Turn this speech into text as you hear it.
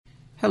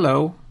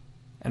Hello,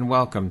 and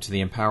welcome to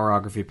the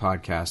Empowerography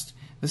Podcast.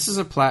 This is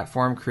a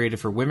platform created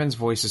for women's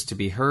voices to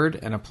be heard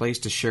and a place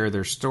to share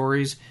their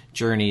stories,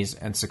 journeys,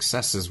 and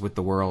successes with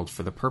the world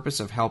for the purpose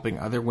of helping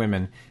other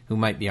women who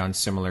might be on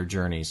similar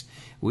journeys.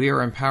 We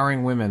are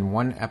empowering women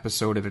one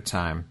episode at a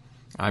time.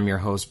 I'm your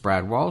host,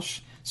 Brad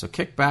Walsh, so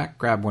kick back,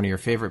 grab one of your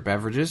favorite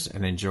beverages,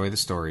 and enjoy the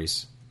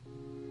stories.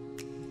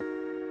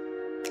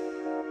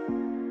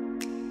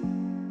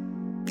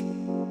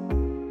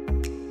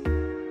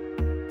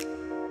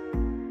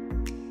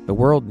 The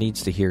world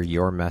needs to hear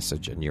your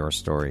message and your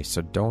story,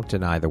 so don't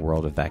deny the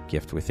world of that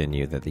gift within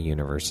you that the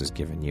universe has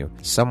given you.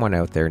 Someone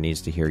out there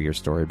needs to hear your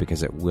story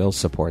because it will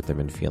support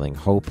them in feeling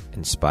hope,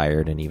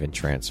 inspired, and even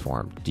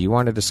transformed. Do you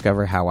want to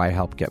discover how I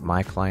help get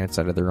my clients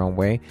out of their own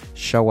way,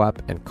 show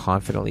up, and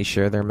confidently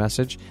share their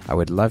message? I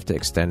would love to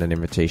extend an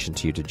invitation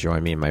to you to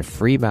join me in my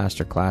free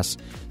masterclass,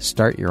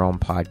 Start Your Own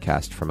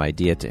Podcast from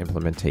Idea to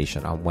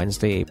Implementation, on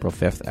Wednesday, April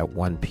 5th at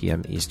 1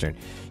 p.m. Eastern.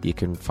 You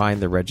can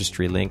find the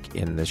registry link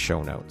in the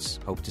show notes.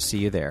 Hope to see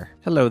you there.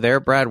 Hello there,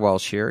 Brad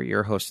Walsh here,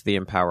 your host of the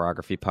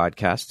Empowerography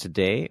Podcast.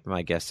 Today,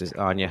 my guest is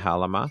Ania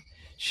Halama.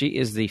 She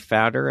is the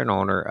founder and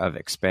owner of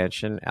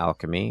Expansion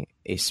Alchemy,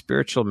 a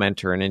spiritual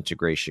mentor and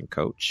integration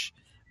coach,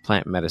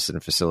 plant medicine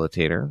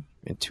facilitator,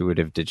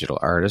 intuitive digital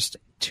artist,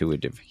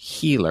 intuitive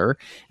healer,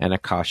 and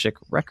Akashic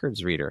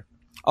records reader.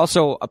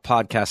 Also a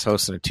podcast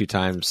host and a 2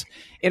 times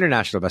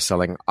international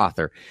bestselling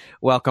author.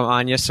 Welcome,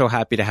 Ania. So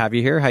happy to have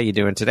you here. How are you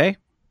doing today?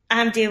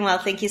 I'm doing well.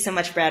 Thank you so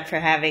much, Brad, for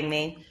having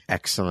me.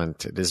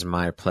 Excellent. It is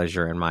my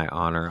pleasure and my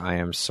honor. I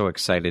am so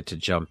excited to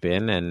jump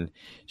in and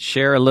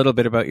share a little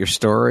bit about your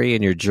story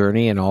and your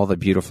journey and all the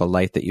beautiful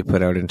light that you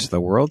put out into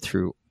the world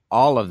through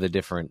all of the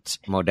different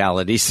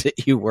modalities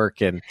that you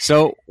work in.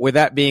 So with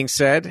that being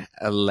said,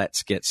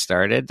 let's get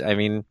started. I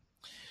mean,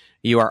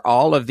 you are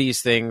all of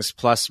these things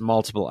plus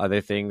multiple other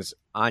things.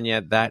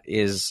 Ania, that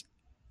is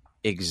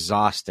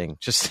exhausting.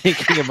 Just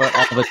thinking about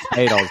all the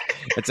titles.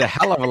 It's a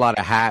hell of a lot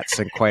of hats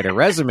and quite a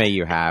resume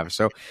you have.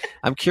 So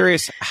I'm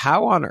curious,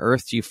 how on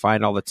earth do you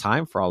find all the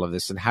time for all of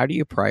this, and how do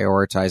you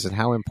prioritize, and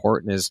how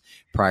important is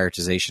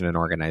prioritization and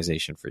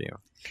organization for you?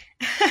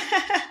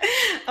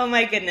 Oh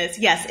my goodness.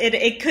 Yes,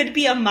 it could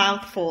be a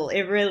mouthful.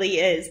 It really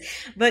is.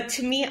 But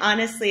to me,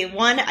 honestly,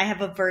 one, I have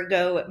a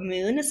Virgo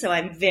moon, so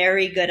I'm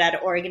very good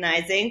at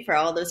organizing. For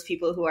all those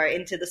people who are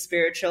into the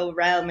spiritual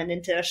realm and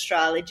into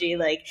astrology,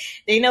 like,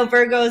 they know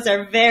Virgos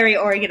are very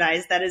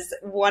organized. That is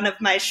one of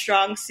my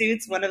strong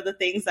suits, one of the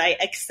things I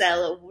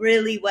excel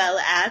really well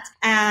at.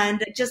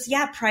 And just,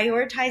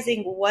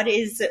 prioritizing what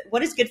is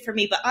good for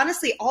me. But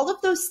honestly, all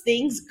of those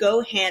things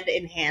go hand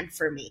in hand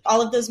for me.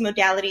 All of those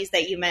modalities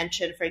that you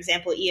mentioned, for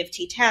example,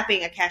 EFT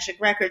tapping, Akashic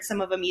records,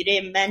 some of them you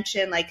didn't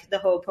mention, like the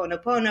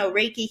Ho'oponopono,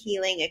 Reiki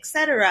healing,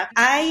 etc.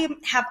 I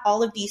have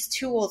all of these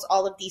tools,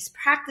 all of these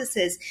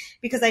practices,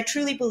 because I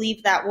truly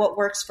believe that what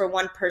works for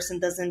one person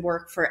doesn't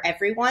work for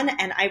everyone.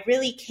 And I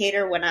really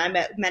cater when I'm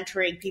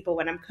mentoring people,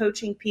 when I'm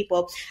coaching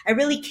people, I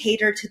really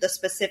cater to the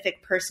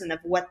specific person of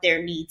what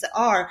their needs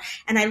are.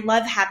 And I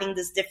love having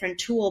this different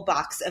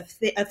toolbox of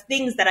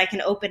things that I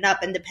can open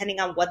up, and depending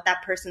on what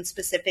that person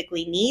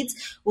specifically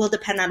needs will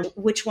depend on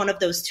which one of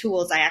those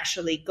tools I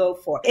actually go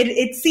for.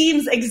 It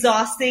seems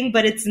exhausting,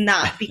 but it's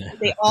not, because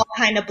they all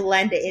kind of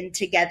blend in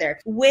together.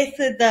 With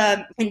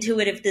the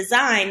intuitive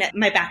design,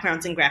 my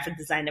background's in graphic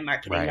design and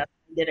marketing. Right.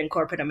 Did in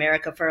corporate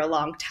America for a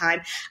long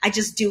time. I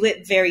just do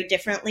it very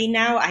differently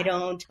now. I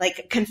don't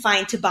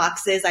confine to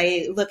boxes.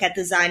 I look at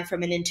design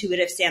from an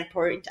intuitive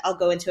standpoint. I'll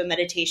go into a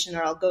meditation,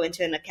 or I'll go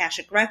into an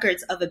Akashic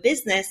records of a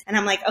business, and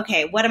I'm like,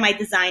 okay, what am I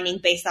designing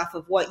based off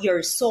of what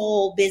your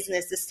soul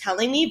business is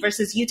telling me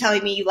versus you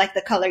telling me you like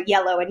the color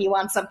yellow and you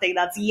want something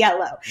that's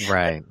yellow.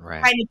 Right.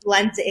 Kind of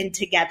blends in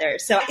together.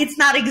 So it's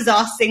not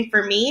exhausting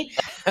for me.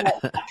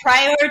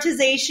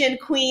 Prioritization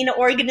queen,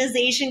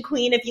 organization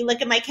queen. If you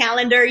look at my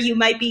calendar, you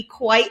might be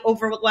quite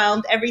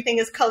overwhelmed. Everything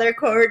is color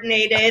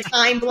coordinated,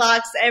 time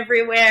blocks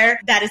everywhere.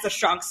 That is a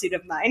strong suit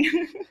of mine.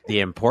 The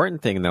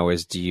important thing, though,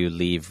 is, do you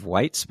leave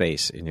white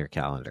space in your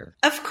calendar?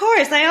 Of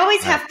course. I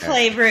always have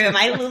playroom.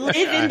 I live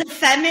in the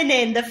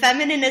feminine. The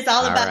feminine is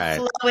all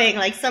about flowing.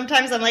 Like,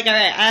 sometimes I'm like, all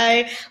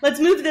right,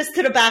 let's move this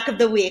to the back of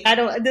the week.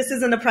 This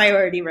isn't a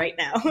priority right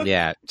now.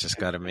 Yeah, just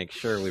got to make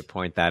sure we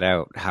point that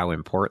out, how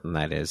important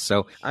that is.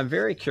 So I'm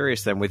very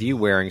curious then, with you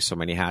wearing so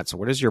many hats,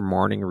 what does your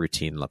morning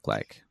routine look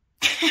like?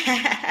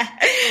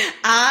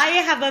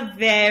 I have a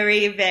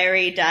very,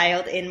 very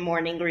dialed in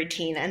morning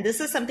routine. And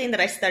this is something that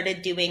I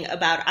started doing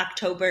about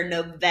October,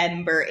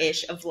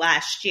 November-ish of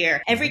last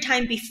year. Every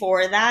time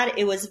before that,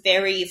 it was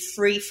very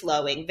free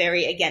flowing,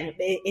 very, again,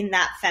 in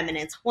that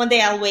feminine. One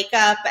day I'll wake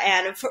up,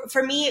 and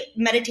for me,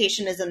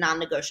 meditation is a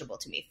non-negotiable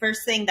to me.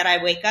 First thing that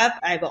I wake up,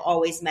 I will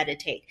always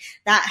meditate.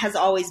 That has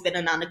always been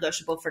a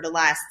non-negotiable for the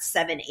last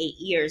 7-8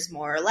 years,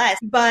 more or less.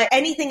 But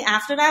anything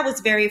after that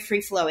was very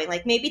free flowing.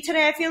 Like, maybe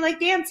today I feel like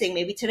dancing.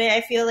 Maybe Maybe today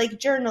I feel like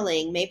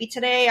journaling. Maybe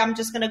today I'm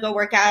just going to go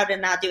work out and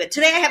not do it.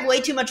 Today I have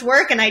way too much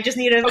work and I just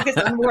need to focus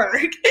on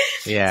work.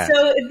 Yeah.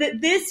 So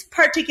this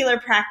particular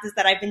practice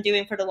that I've been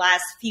doing for the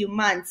last few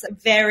months,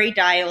 very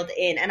dialed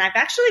in. And I've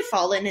actually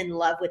fallen in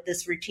love with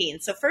this routine.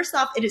 So first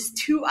off, it is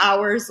 2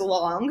 hours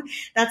long.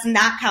 That's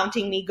not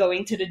counting me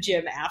going to the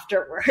gym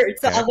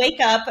afterwards. So I'll wake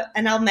up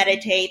and I'll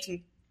meditate.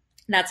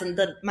 That's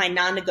my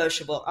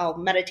non-negotiable. I'll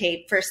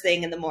meditate first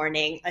thing in the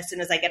morning. As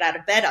soon as I get out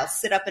of bed, I'll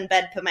sit up in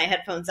bed, put my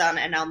headphones on,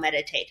 and I'll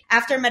meditate.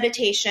 After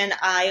meditation,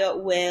 I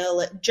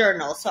will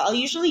journal. So I'll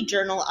usually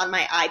journal on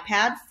my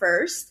iPad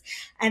first,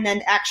 and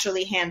then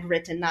actually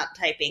handwritten, not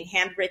typing,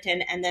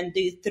 handwritten, and then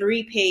do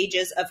 3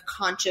 pages of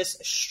conscious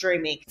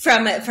streaming.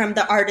 From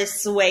the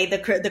artist's way,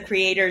 the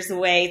creator's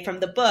way, from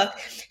the book,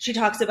 she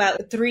talks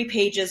about 3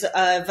 pages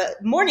of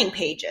morning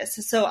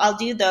pages. So I'll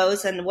do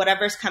those, and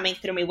whatever's coming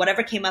through me,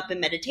 whatever came up in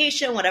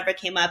meditation, whatever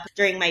came up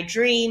during my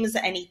dreams,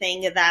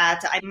 anything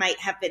that I might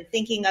have been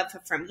thinking of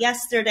from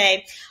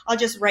yesterday, I'll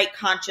just write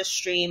conscious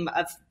stream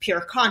of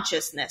pure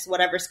consciousness,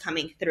 whatever's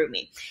coming through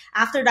me.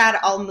 After that,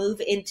 I'll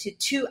move into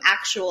 2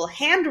 actual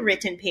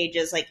handwritten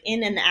pages, like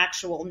in an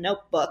actual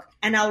notebook,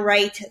 and I'll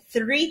write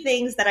 3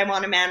 things that I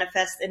want to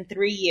manifest in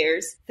 3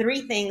 years,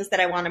 3 things that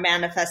I want to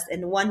manifest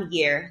in 1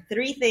 year,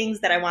 3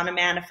 things that I want to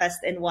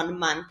manifest in 1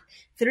 month,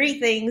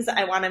 3 things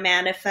I want to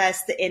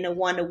manifest in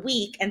 1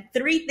 week, and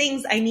 3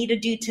 things I need to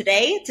do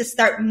today to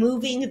start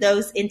moving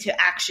those into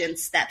action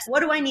steps.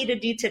 What do I need to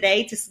do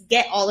today to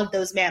get all of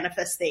those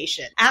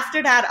manifestations?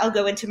 After that, I'll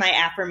go into my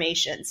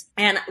affirmations.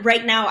 And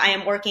right now I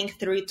am working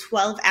through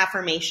 12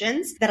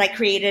 affirmations that I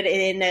created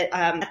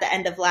at the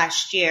end of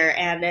last year.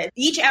 And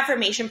each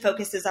affirmation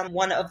focuses on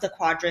one of the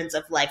quadrants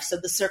of life. So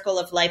the circle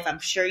of life, I'm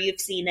sure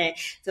you've seen it.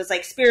 So it's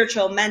like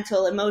spiritual,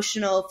 mental,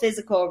 emotional,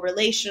 physical,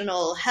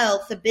 relational,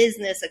 health,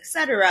 business,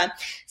 etc.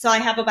 So I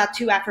have about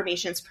 2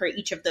 affirmations per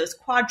each of those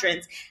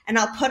quadrants, and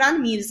I'll put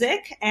on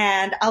music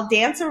and I'll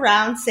dance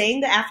around saying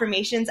the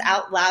affirmations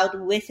out loud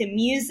with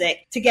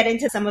music to get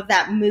into some of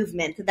that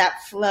movement,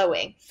 that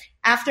flowing.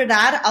 After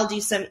that, I'll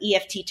do some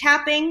EFT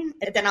tapping,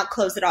 and then I'll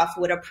close it off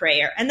with a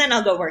prayer, and then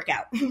I'll go work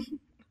out.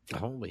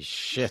 Holy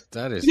shit,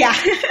 that is... Yeah.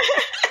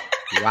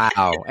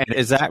 Wow. And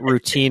is that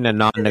routine a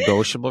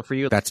non-negotiable for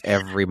you? That's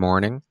every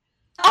morning?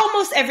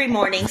 Almost every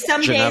morning.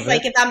 Some days,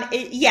 like if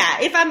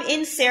I'm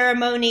in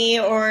ceremony,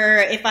 or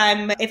if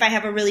I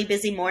have a really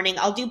busy morning,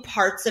 I'll do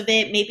parts of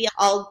it. Maybe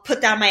I'll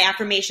put down my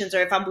affirmations,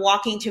 or if I'm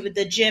walking to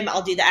the gym,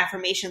 I'll do the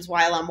affirmations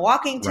while I'm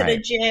walking to the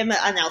gym,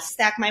 and I'll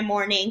stack my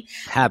morning.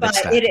 Habit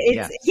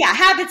stacking.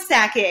 Habit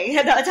stacking.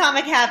 The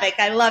atomic habit.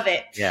 I love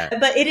it. Yeah.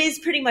 But it is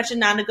pretty much a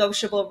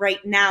non-negotiable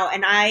right now,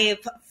 and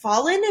I've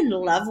fallen in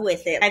love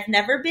with it. I've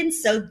never been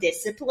so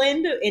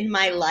disciplined in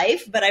my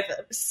life, but I've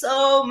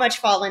so much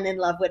fallen in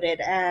love with it.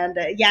 And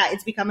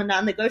it's become a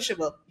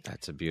non-negotiable.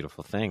 That's a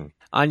beautiful thing.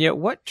 Ania,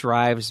 what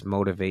drives,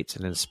 motivates,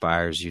 and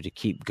inspires you to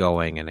keep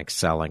going and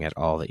excelling at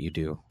all that you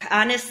do?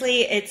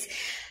 Honestly, it's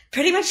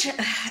pretty much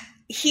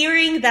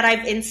hearing that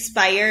I've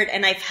inspired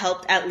and I've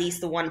helped at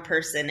least one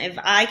person. If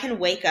I can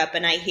wake up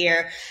and I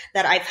hear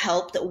that I've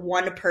helped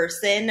one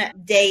person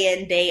day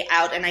in, day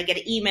out, and I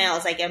get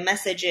emails, I get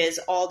messages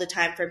all the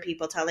time from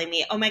people telling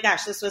me, oh my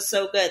gosh, this was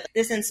so good.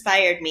 This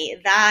inspired me.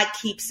 That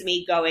keeps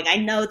me going. I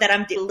know that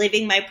I'm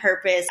living my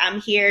purpose.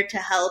 I'm here to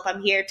help.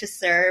 I'm here to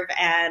serve.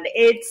 And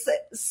it's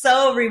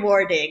so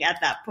rewarding at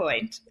that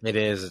point. It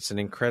is. It's an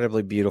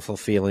incredibly beautiful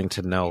feeling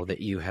to know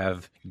that you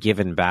have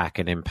given back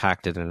and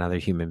impacted another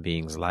human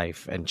being's life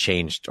and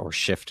changed or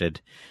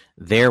shifted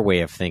their way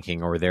of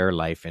thinking or their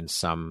life in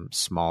some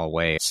small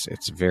way.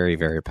 It's very,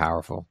 very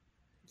powerful.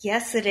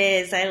 Yes, it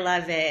is. I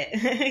love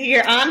it.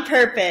 You're on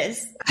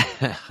purpose.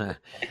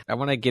 I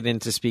want to get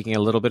into speaking a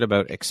little bit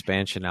about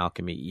Expansion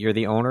Alchemy. You're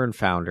the owner and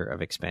founder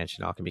of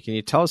Expansion Alchemy. Can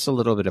you tell us a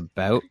little bit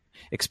about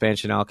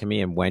Expansion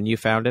Alchemy and when you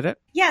founded it?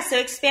 Yeah, so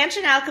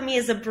Expansion Alchemy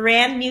is a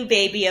brand new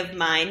baby of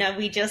mine.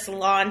 We just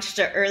launched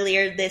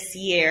earlier this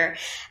year.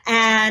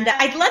 And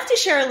I'd love to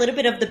share a little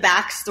bit of the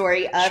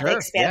backstory of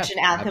Expansion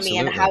Alchemy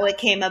and how it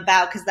came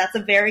about, because that's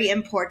a very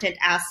important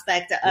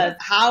aspect of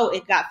how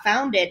it got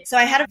founded. So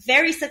I had a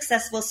very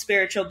successful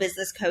spiritual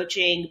business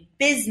coaching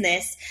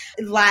business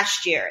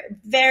last year.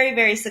 Very,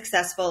 very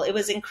successful. It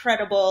was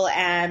incredible.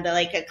 And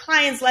like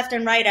clients left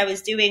and right. I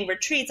was doing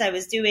retreats. I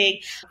was doing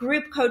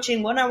group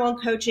coaching, one-on-one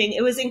coaching.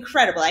 It was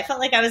incredible. I felt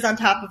like I was on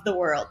top of the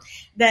world.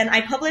 Then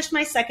I published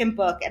my second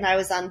book and I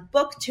was on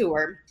book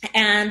tour.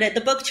 And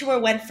the book tour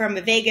went from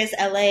Vegas,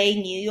 LA,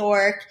 New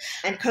York,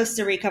 and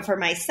Costa Rica for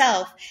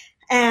myself.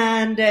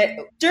 And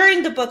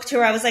during the book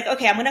tour, I was like,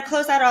 okay, I'm going to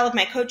close out all of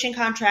my coaching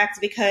contracts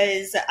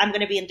because I'm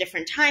going to be in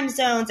different time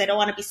zones. I don't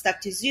want to be stuck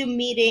to Zoom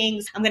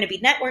meetings. I'm going to be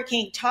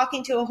networking,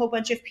 talking to a whole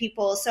bunch of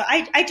people. So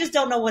I just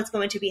don't know what's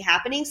going to be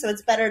happening. So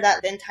it's better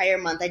that the entire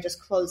month I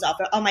just close off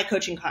all my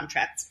coaching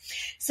contracts.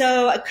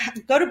 So I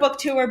go to book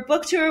tour.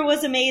 Book tour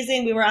was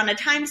amazing. We were on a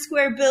Times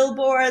Square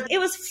billboard. It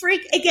was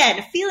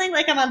again, feeling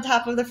like I'm on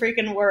top of the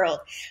freaking world.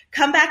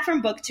 Come back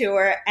from book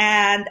tour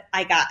and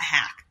I got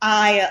hacked.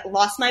 I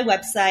lost my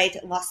website,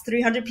 lost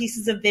 300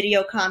 pieces of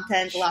video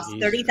content, lost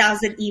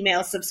 30,000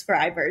 email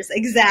subscribers.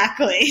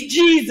 Exactly.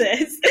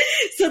 Jesus.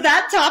 So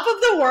that top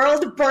of the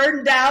world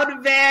burned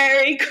down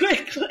very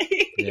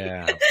quickly.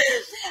 Yeah.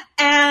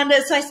 And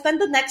so I spent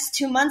the next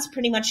 2 months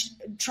pretty much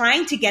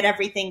trying to get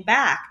everything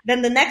back.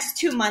 Then the next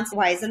 2 months,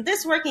 why isn't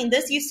this working?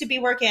 This used to be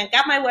working. I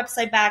got my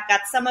website back,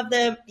 got some of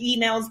the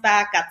emails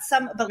back,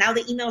 but now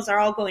the emails are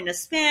all going to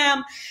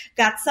spam,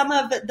 got some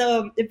of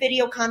the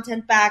video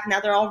content back. Now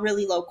they're all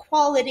really low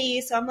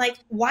quality. So I'm like,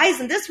 why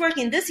isn't this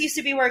working? This used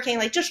to be working,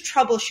 like just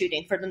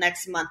troubleshooting for the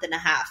next month and a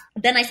half.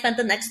 Then I spent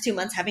the next 2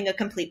 months having a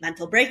complete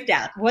mental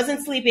breakdown.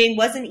 Wasn't sleeping,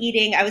 wasn't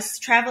eating. I was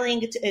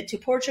traveling to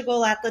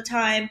Portugal at the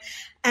time.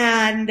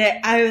 And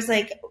I was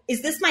like,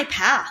 is this my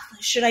path?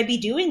 Should I be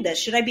doing this?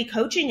 Should I be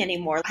coaching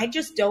anymore? I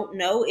just don't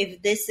know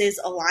if this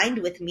is aligned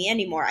with me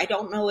anymore. I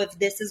don't know if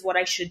this is what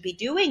I should be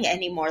doing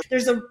anymore.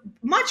 There's a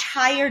much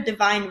higher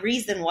divine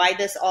reason why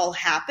this all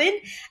happened.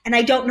 And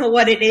I don't know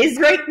what it is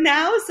right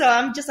now. So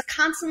I'm just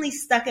constantly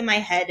stuck in my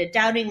head,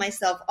 doubting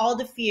myself, all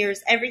the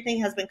fears,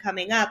 everything has been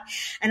coming up.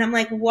 And I'm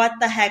like, what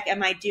the heck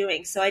am I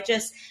doing? So I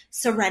just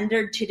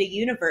surrendered to the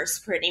universe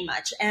pretty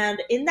much.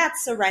 And in that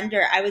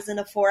surrender, I was in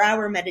a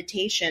 4-hour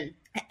meditation.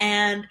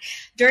 And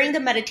during the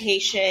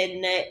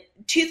meditation,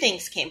 2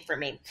 things came for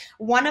me.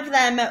 One of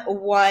them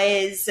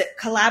was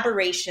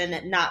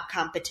collaboration, not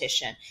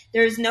competition.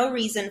 There's no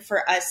reason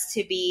for us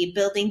to be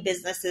building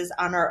businesses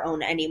on our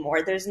own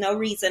anymore. There's no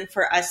reason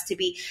for us to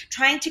be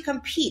trying to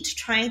compete,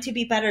 trying to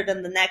be better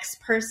than the next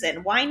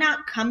person. Why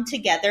not come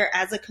together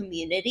as a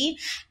community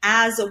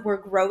as we're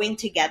growing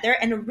together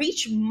and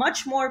reach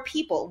much more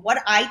people? What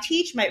I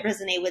teach might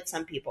resonate with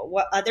some people.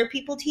 What other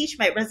people teach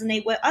might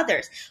resonate with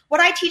others. What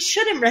I teach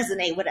shouldn't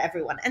resonate with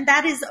everyone, and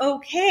that is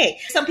okay.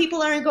 Some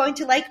people aren't going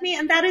to like me,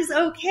 and that is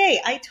okay.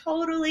 I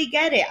totally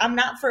get it. I'm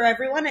not for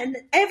everyone, and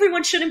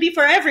everyone shouldn't be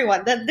for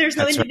everyone. There's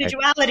no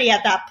individuality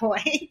at that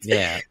point.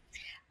 Yeah.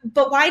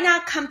 But why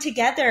not come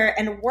together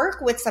and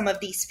work with some of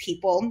these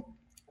people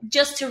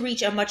just to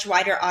reach a much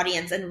wider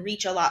audience and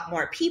reach a lot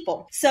more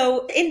people?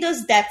 So in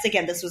those depths,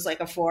 again, this was like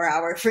a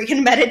 4-hour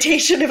freaking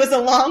meditation. It was a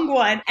long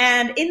one.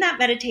 And in that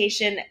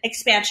meditation,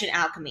 expansion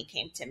alchemy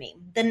came to me.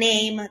 The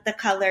name, the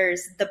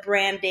colors, the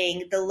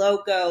branding, the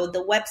logo,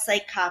 the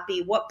website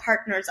copy, what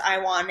partners I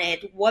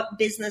wanted, what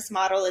business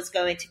model is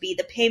going to be,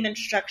 the payment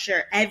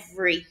structure,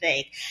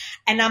 everything.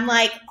 And I'm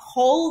like,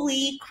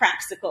 holy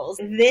cracksicles,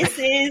 this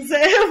is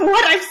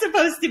what I'm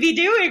supposed to be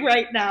doing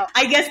right now.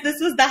 I guess this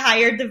was the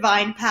higher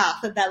divine path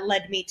that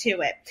led me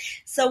to it.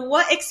 So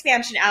what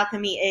Expansion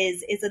Alchemy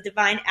is a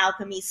divine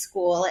alchemy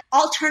school,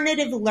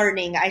 alternative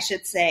learning, I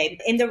should say,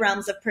 in the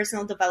realms of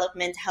personal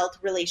development, health,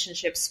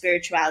 relationships,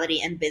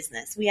 spirituality, and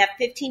business. We have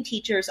 15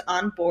 teachers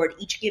on board,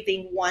 each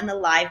giving one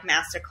live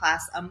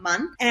masterclass a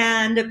month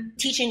and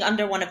teaching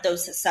under one of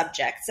those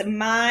subjects.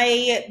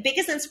 My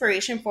biggest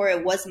inspiration for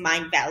it was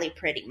Mind Valley,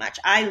 pretty much.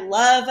 I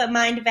love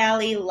Mind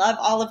Valley, love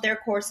all of their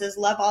courses,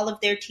 love all of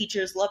their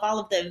teachers, love all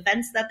of the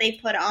events that they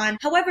put on.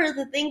 However,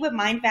 the thing with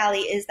Mind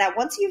Valley is that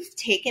once you've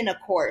taken a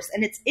course,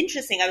 and it's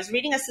interesting, I was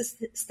reading a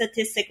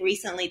statistic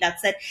recently that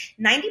said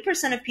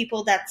 90% of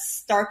people that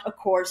start a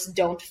course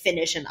don't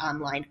finish an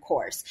online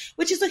course,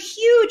 which is a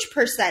huge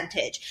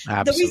percentage.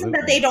 Absolutely. The reason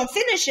that they don't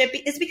finish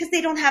it is because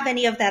they don't have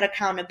any of that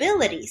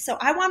accountability. So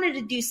I wanted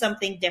to do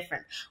something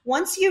different.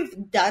 Once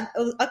you've done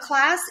a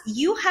class,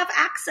 you have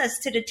access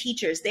to the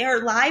teachers. They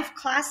are live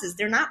classes.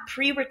 They're not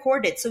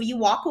pre-recorded. So you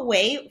walk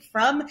away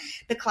from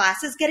the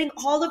classes getting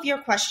all of your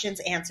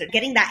questions answered,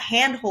 getting that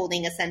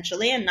hand-holding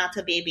essentially, and not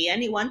to baby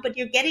anyone, but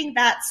you're getting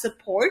that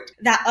support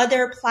that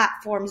other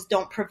platforms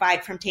don't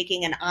provide from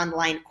taking an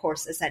online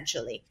course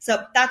essentially.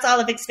 So that's all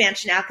of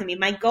Expansion Alchemy.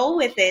 My goal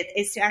with it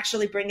is to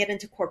actually bring it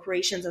into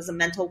corporations as a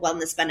mental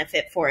wellness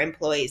benefit for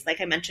employees.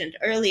 Like I mentioned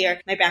earlier,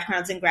 my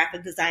background's in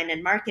graphic design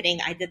and marketing.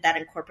 I did that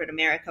in corporate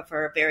America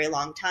for a very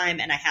long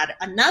time, and I had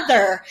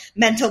another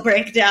mental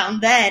breakdown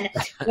then.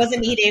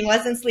 Wasn't eating,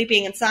 wasn't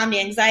sleeping,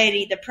 insomnia,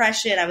 anxiety,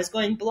 depression. I was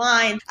going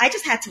blind. I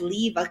just had to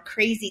leave a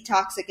crazy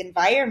toxic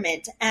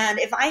environment. And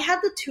if I had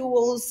the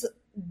tools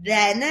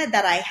then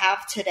that I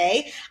have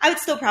today, I would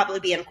still probably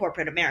be in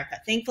corporate America.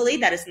 Thankfully,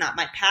 that is not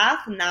my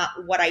path,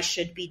 not what I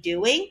should be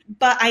doing.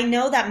 But I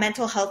know that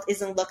mental health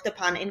isn't looked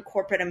upon in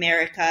corporate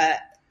America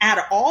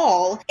at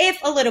all, if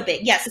a little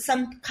bit. Yes,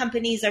 some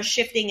companies are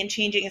shifting and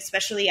changing,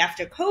 especially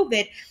after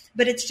COVID,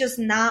 but it's just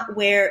not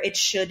where it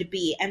should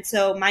be. And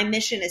so my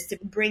mission is to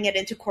bring it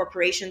into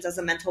corporations as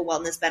a mental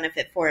wellness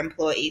benefit for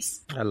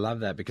employees. I love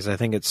that because I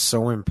think it's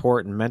so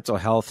important. Mental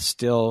health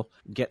still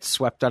gets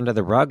swept under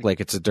the rug like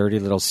it's a dirty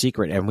little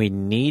secret. And we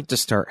need to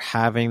start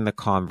having the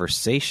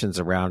conversations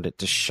around it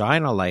to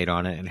shine a light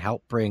on it and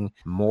help bring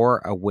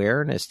more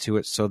awareness to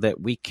it so that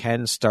we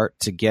can start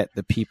to get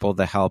the people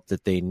the help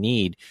that they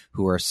need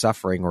who are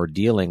suffering or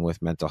dealing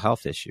with mental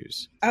health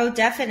issues. Oh,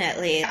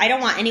 definitely. I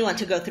don't want anyone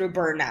to go through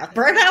burnout.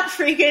 Burnout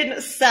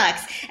freaking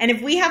sucks. And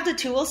if we have the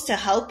tools to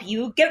help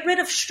you get rid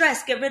of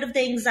stress, get rid of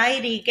the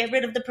anxiety, get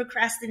rid of the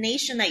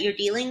procrastination that you're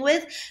dealing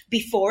with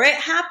before it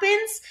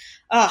happens,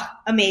 Oh,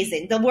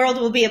 amazing. The world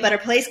will be a better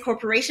place.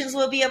 Corporations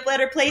will be a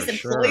better place.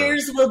 For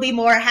Employers will be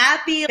more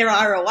happy. Their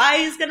ROI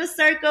is going to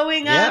start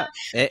going up.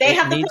 They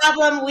have the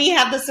problem. We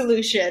have the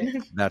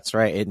solution. That's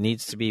right. It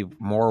needs to be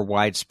more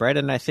widespread.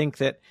 And I think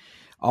that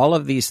all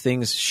of these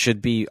things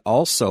should be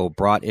also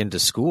brought into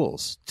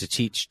schools to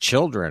teach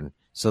children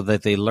so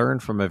that they learn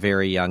from a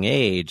very young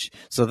age,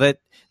 so that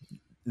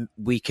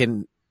we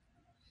can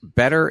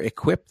better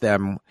equip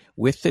them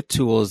with the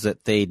tools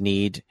that they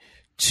need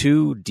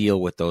to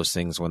deal with those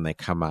things when they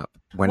come up,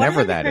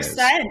 whenever 100%. That is.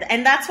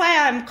 And that's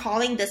why I'm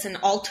calling this an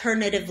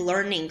alternative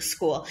learning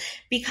school,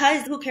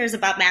 because who cares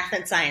about math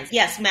and science?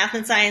 Yes, math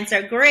and science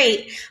are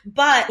great,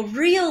 but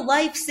real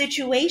life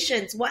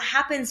situations, what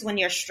happens when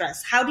you're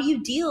stressed? How do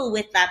you deal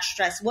with that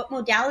stress? What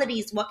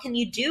modalities, what can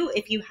you do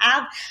if you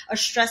have a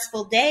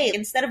stressful day?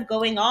 Instead of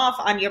going off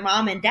on your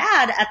mom and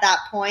dad at that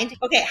point,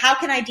 okay, how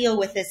can I deal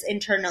with this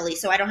internally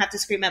so I don't have to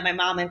scream at my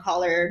mom and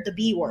call her the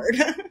B word?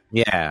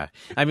 Yeah.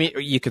 I mean,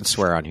 you can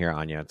swear on here,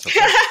 Ania. It's okay.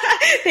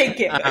 Thank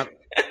you.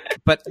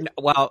 But,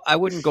 well, I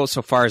wouldn't go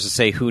so far as to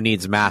say who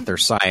needs math or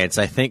science.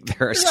 I think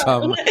there are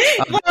some of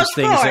those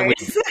things that we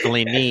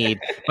definitely need.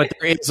 But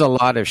there is a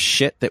lot of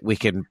shit that we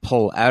can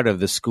pull out of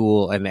the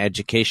school and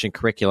education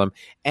curriculum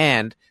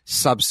and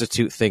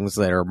substitute things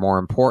that are more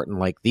important,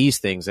 like these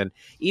things. And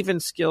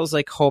even skills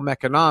like home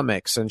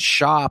economics and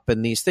shop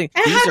and these things.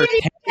 And these are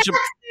tangible.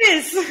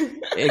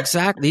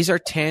 Exactly. These are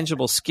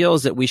tangible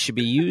skills that we should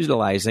be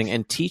utilizing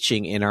and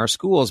teaching in our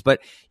schools. But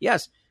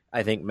yes,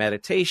 I think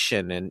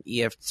meditation and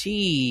EFT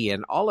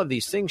and all of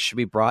these things should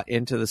be brought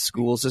into the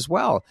schools as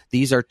well.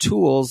 These are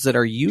tools that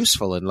are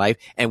useful in life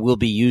and will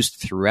be used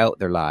throughout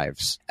their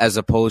lives, as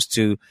opposed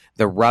to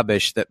the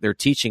rubbish that they're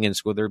teaching in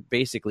school. They're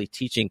basically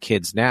teaching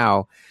kids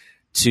now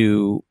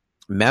to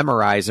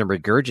memorize and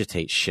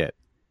regurgitate shit.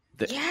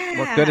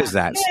 What good is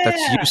that? Yeah.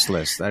 That's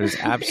useless. That is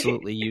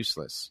absolutely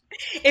useless.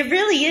 It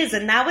really is.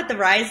 And now with the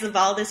rise of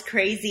all this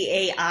crazy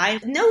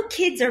AI, no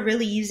kids are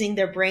really using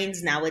their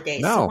brains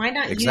nowadays. No, so why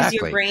not exactly.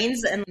 use your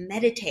brains and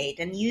meditate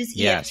and use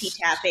EFT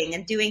tapping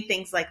and doing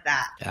things like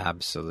that?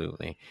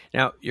 Absolutely.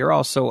 Now, you're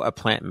also a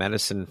plant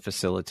medicine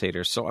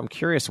facilitator. So I'm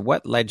curious,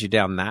 what led you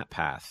down that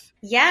path?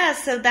 Yeah,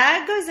 so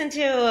that goes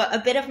into a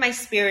bit of my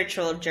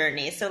spiritual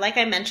journey. So like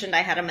I mentioned, I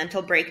had a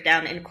mental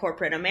breakdown in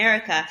corporate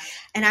America,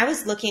 and I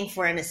was looking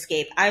for an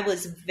escape. I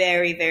was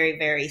very, very,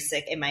 very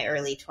sick in my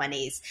early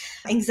 20s.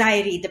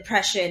 Anxiety,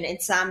 depression,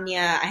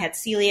 insomnia. I had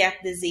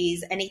celiac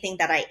disease. Anything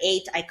that I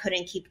ate, I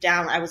couldn't keep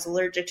down. I was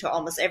allergic to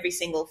almost every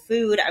single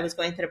food. I was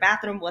going to the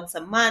bathroom once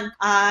a month.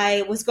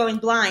 I was going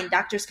blind.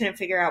 Doctors couldn't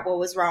figure out what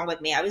was wrong with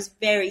me. I was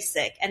very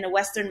sick, and the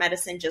Western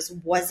medicine just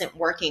wasn't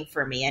working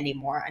for me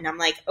anymore. And I'm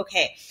like,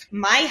 okay,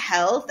 my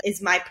health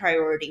is my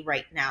priority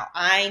right now.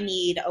 I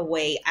need a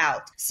way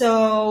out.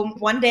 So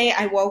one day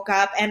I woke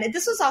up, and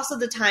this was also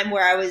the time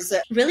where I was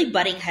really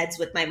butting heads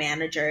with my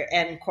manager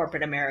in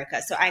corporate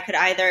America. So I could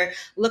either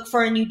look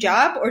for a new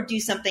job or do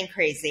something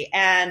crazy.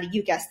 And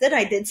you guessed it,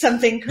 I did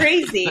something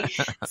crazy.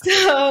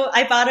 So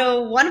I bought a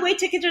one-way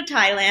ticket to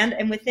Thailand,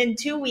 and within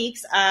 2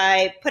 weeks,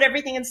 I put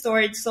everything in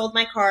storage, sold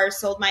my car,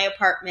 sold my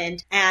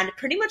apartment, and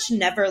pretty much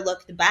never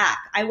looked back.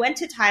 I went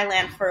to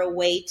Thailand for a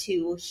way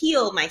to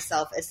heal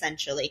myself, essentially.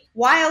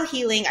 While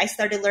healing, I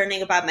started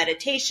learning about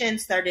meditation,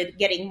 started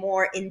getting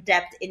more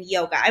in-depth in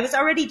yoga. I was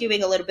already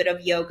doing a little bit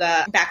of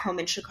yoga back home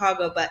in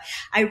Chicago, but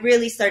I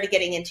really started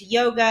getting into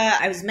yoga.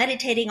 I was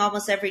meditating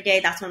almost every day.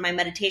 That's when my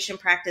meditation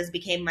practice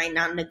became my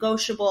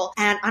non-negotiable.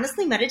 And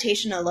honestly,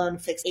 meditation alone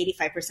fixed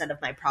 85%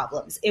 of my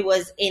problems. It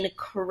was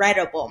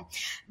incredible.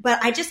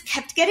 But I just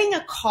kept getting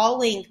a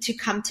calling to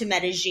come to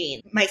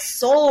Medellin. My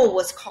soul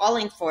was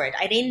calling for it.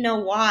 I didn't know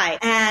why.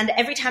 And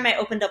every time I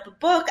opened up a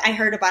book, I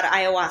heard about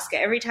ayahuasca.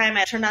 Every time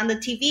I turned on the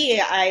TV,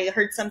 I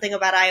heard something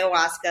about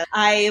ayahuasca.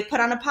 I put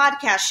on a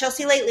podcast.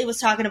 Chelsea Lately was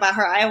talking about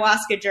her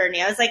ayahuasca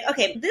journey. I was like,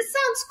 okay, this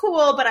sounds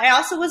cool, but I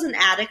also was an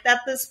addict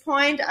at this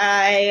point.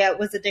 I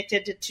was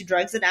addicted to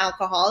drugs and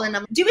alcohol, and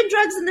I'm doing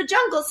drugs in the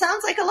jungle.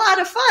 Sounds like a lot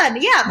of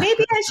fun. Yeah,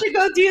 maybe I should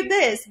go do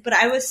this. But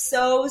I was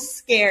so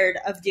scared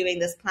of doing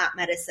this plant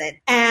medicine.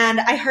 And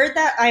I heard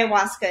that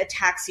ayahuasca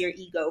attacks your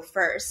ego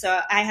first. So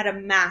I had a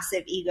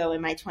massive ego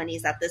in my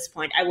 20s at this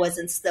point. I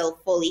wasn't still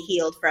fully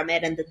healed from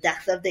it, and the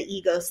death of the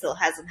ego still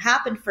hasn't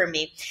happened for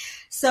me.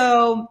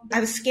 So I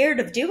was scared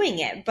of doing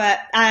it. But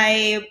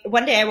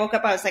one day I woke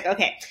up, I was like,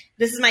 okay,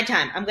 this is my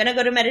time. I'm going to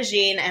go to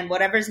Medellin, and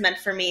whatever's meant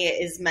for me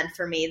is meant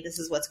for me. This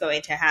is what's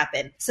going to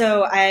happen.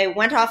 So I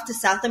went off to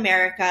South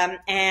America,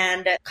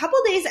 and a couple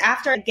days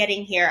after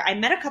getting here, I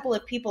met a couple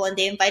of people, and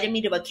they invited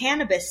me to a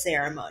cannabis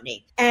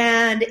ceremony.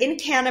 And in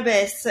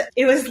cannabis,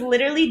 it was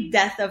literally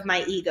death of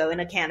my ego in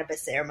a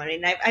cannabis ceremony.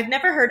 And I've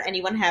never heard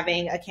anyone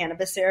having a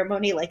cannabis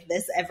ceremony like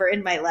this ever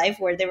in my life,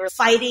 where they were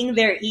fighting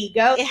their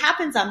ego. It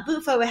happens on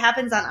bufo, it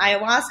happens on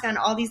ayahuasca and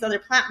all these other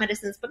plant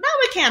medicines, but not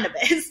with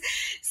cannabis.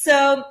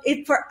 So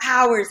for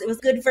hours, it was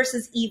good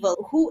versus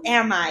evil. Who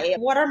am I?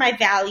 What are my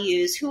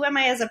values? Who am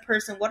I as a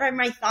person? What are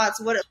my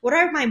thoughts? What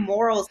are my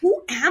morals?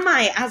 Who am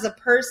I as a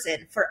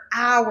person? For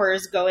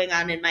hours going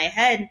on in my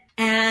head.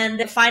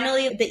 And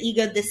finally, the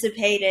ego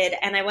dissipated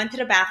and I went to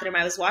the bathroom.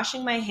 I was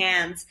washing my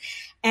hands.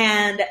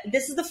 And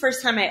this is the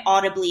first time I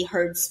audibly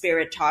heard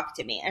spirit talk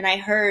to me. And I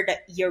heard,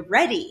 "You're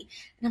ready."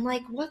 And I'm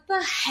like, what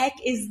the heck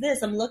is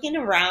this? I'm looking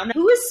around.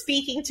 Who is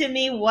speaking to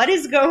me? What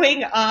is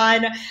going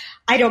on?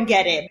 I don't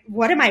get it.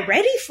 What am I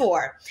ready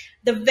for?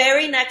 The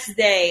very next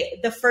day,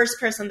 the first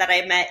person that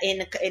I met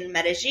in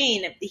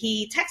Medellin,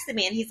 he texted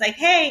me and he's like,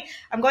 "Hey,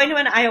 I'm going to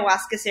an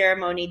ayahuasca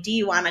ceremony. Do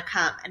you want to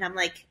come?" And I'm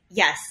like,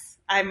 yes,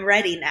 I'm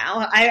ready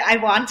now. I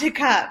want to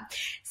come.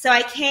 So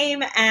I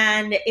came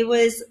and it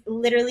was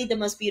literally the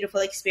most beautiful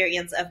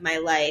experience of my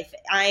life.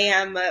 I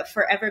am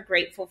forever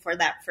grateful for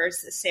that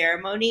first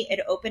ceremony. It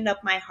opened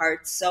up my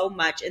heart so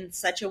much in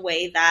such a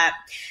way that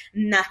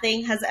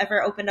nothing has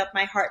ever opened up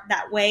my heart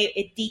that way.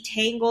 It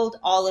detangled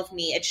all of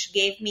me. It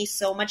gave me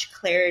so much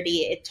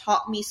clarity. It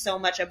taught me so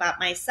much about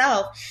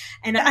myself.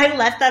 And I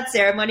left that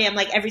ceremony. I'm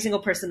like, every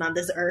single person on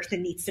this earth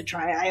needs to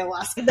try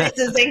ayahuasca. This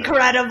is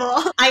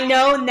incredible. I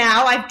know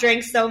now, I've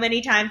drank so many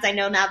times. I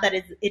know now that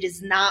it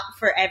is not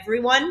for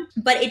everyone,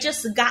 but it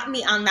just got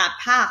me on that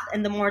path.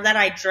 And the more that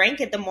I drank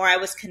it, the more I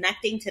was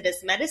connecting to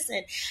this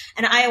medicine.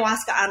 And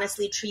ayahuasca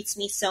honestly treats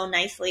me so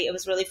nicely. It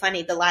was really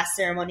funny. The last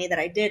ceremony that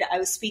I did, I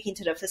was speaking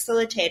to the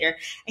facilitator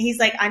and he's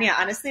like, "Ania,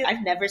 honestly,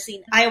 I've never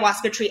seen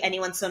ayahuasca treat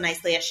anyone so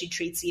nicely as she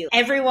treats you.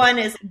 Everyone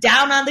is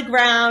down on the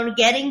ground,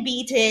 getting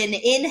beaten,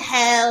 in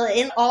hell,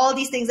 in all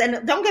these things."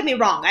 And don't get me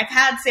wrong, I've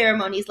had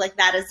ceremonies like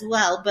that as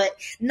well, but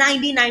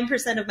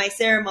 99% of my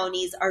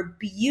ceremonies are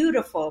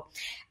beautiful.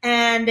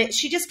 And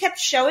she just kept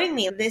showing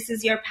me, this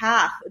is your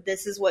path.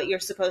 This is what you're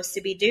supposed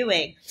to be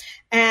doing.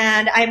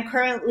 And I'm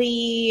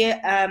currently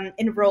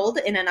enrolled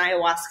in an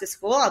ayahuasca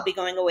school. I'll be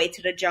going away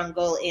to the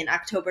jungle in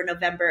October,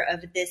 November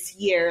of this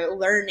year,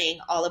 learning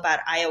all about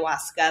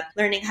ayahuasca,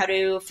 learning how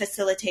to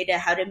facilitate it,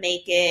 how to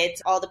make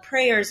it, all the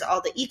prayers,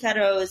 all the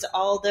icaros,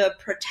 all the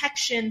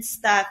protection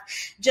stuff,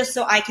 just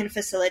so I can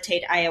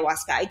facilitate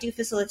ayahuasca. I do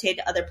facilitate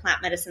other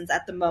plant medicines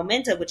at the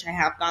moment, of which I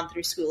have gone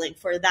through schooling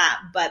for that,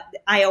 but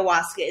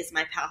ayahuasca is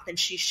my path, and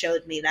she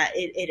showed me that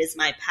it is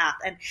my path.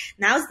 And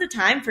now's the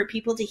time for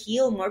people to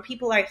heal. More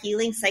people are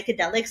healing.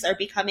 Psychedelics are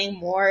becoming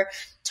more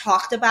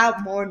talked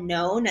about, more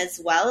known as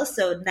well.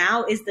 So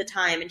now is the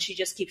time. And she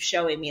just keeps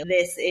showing me,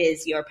 this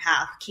is your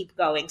path. Keep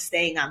going,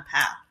 staying on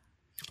path.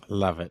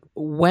 Love it.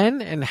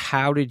 When and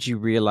how did you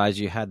realize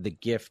you had the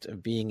gift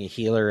of being a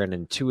healer and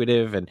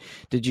intuitive? And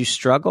did you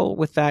struggle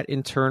with that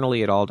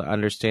internally at all to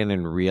understand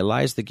and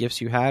realize the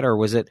gifts you had? Or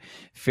was it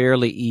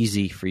fairly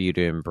easy for you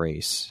to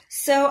embrace?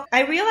 So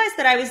I realized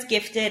that I was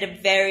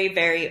gifted very,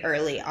 very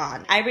early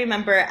on. I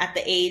remember at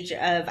the age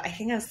of, I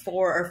think I was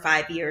 4 or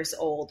 5 years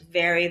old,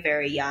 very,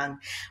 very young,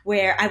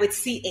 where I would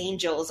see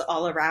angels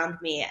all around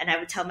me. And I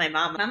would tell my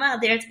mom, "Mama,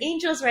 there's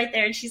angels right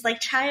there." And she's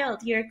like, "Child,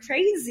 you're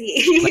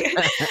crazy."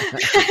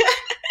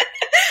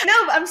 "No,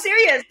 I'm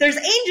serious. There's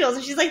angels."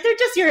 And she's like, "They're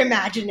just your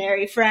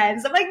imaginary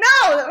friends." I'm like,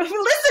 "No,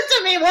 listen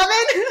to me,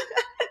 woman."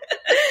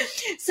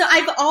 So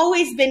I've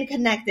always been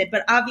connected,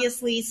 but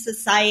obviously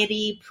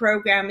society,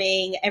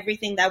 programming,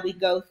 everything that we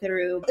go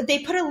through, they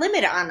put a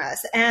limit on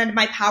us and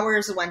my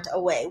powers went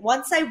away.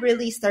 Once I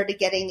really started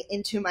getting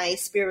into my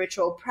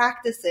spiritual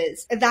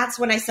practices, that's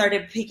when I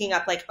started picking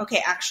up like,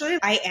 okay, actually,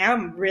 I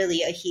am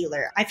really a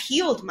healer. I've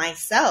healed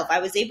myself. I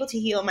was able to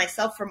heal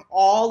myself from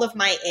all of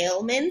my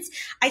ailments.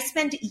 I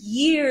spent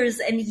years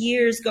and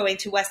years going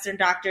to Western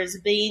doctors,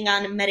 being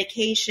on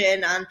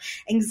medication, on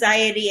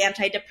anxiety,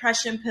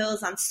 antidepressant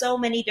pills, on so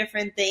many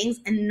different things,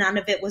 and none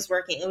of it was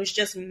working. It was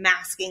just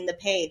masking the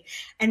pain.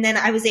 And then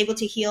I was able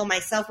to heal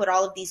myself with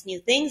all of these new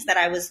things that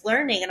I was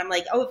learning. And I'm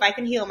like, oh, if I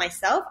can heal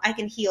myself, I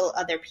can heal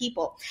other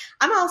people.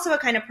 I'm also a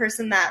kind of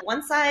person that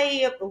once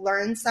I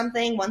learn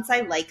something, once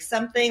I like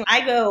something,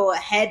 I go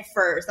head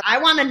first. I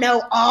want to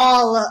know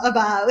all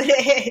about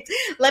it.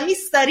 Let me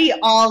study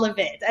all of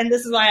it. And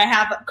this is why I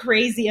have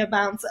crazy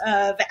amounts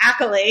of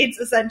accolades,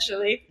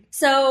 essentially.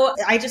 So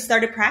I just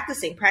started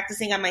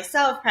practicing on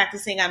myself,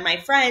 practicing on my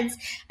friends.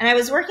 And I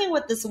was working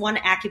with this one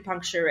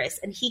acupuncturist,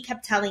 and he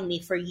kept telling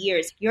me for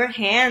years, your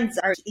hands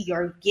are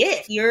your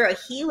gift. You're a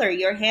healer.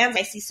 Your hands,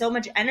 I see so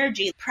much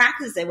energy.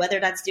 Practice it, whether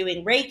that's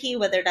doing Reiki,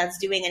 whether that's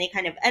doing any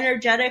kind of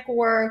energetic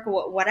work,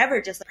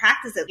 whatever, just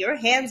practice it. Your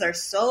hands are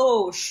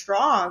so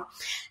strong.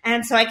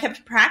 And so I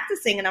kept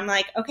practicing, and I'm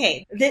like,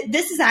 okay,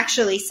 this is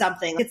actually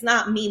something. It's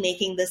not me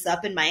making this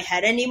up in my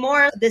head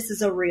anymore. This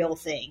is a real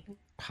thing.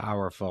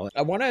 Powerful.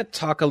 I want to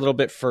talk a little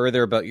bit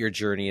further about your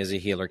journey as a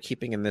healer,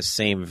 keeping in this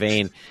same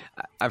vein.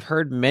 I've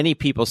heard many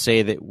people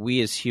say that we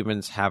as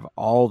humans have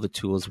all the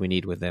tools we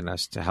need within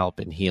us to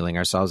help in healing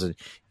ourselves. And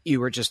you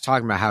were just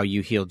talking about how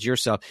you healed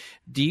yourself.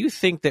 Do you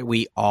think that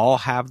we all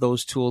have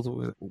those tools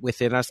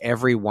within us?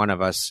 Every one of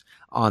us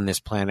on this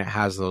planet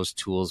has those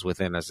tools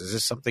within us. Is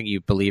this something you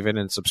believe in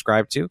and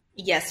subscribe to?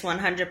 Yes,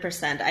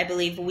 100%. I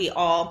believe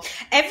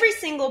every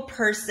single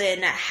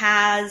person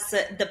has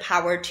the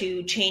power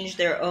to change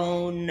their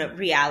own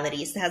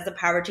realities, has the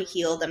power to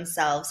heal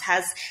themselves,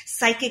 has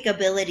psychic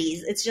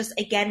abilities. It's just,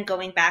 again,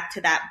 going back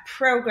to that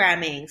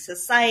programming,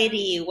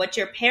 society, what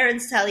your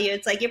parents tell you.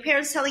 It's like your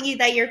parents telling you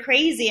that you're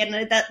crazy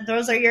and that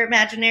those are your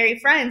imaginary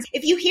friends.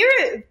 If you hear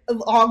it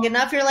long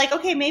enough, you're like,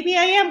 okay, maybe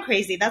I am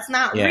crazy. That's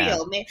not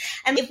real.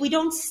 And if we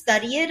don't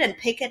study it and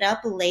pick it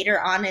up later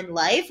on in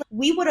life,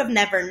 we would have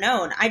never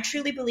known. I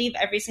truly believe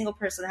every single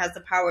person has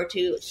the power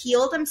to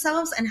heal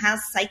themselves and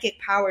has psychic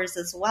powers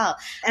as well.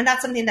 And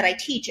that's something that I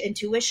teach,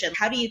 intuition.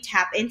 How do you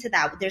tap into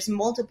that? There's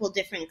multiple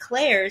different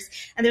clairs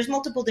and there's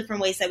multiple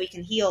different ways that we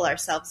can heal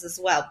ourselves as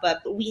well.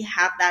 But we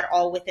have that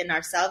all within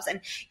ourselves.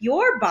 And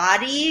your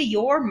body,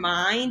 your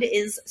mind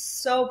is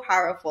so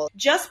powerful.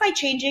 Just by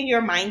changing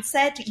your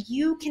mindset,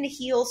 you can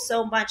heal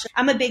so much.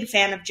 I'm a big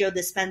fan of Joe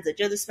Dispenza.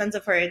 Joe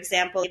Dispenza, for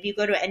example, if you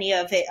go to any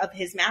of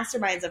his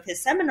masterminds, of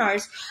his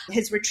seminars,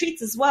 his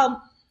retreats as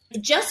well,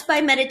 just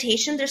by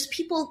meditation, there's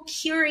people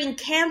curing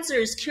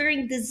cancers,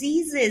 curing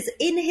diseases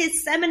in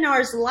his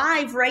seminars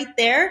live right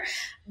there,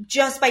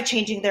 just by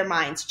changing their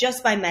minds,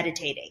 just by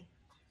meditating.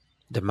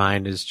 The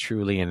mind is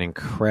truly an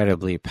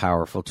incredibly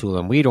powerful tool,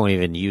 and we don't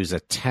even use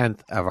 1/10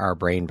 of our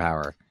brain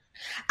power.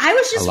 I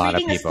was just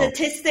reading a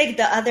statistic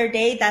the other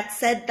day that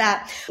said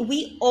that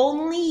we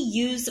only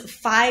use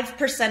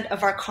 5%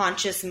 of our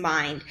conscious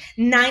mind.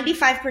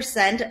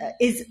 95%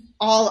 is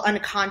all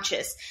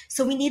unconscious.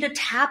 So we need to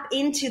tap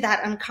into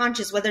that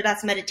unconscious, whether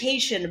that's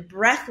meditation,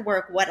 breath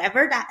work,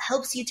 whatever, that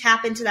helps you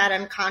tap into that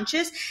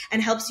unconscious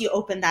and helps you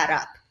open that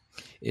up.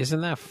 Isn't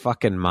that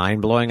fucking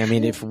mind-blowing? I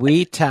mean, if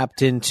we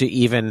tapped into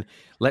even,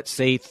 let's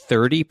say,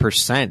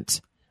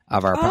 30%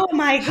 of our oh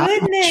my goodness,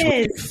 how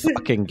much we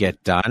fucking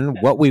get done,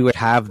 what we would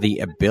have the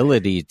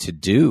ability to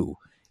do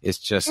is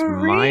just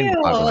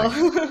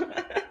mind-boggling.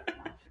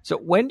 So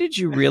when did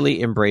you really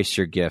embrace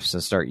your gifts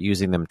and start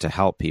using them to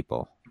help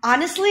people?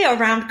 Honestly,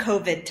 around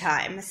COVID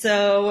time.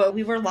 So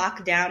we were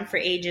locked down for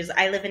ages.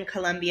 I live in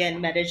Colombia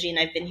in Medellin.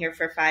 I've been here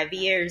for 5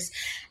 years.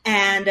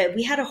 And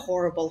we had a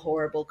horrible,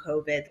 horrible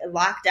COVID.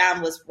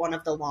 Lockdown was one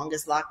of the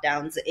longest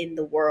lockdowns in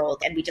the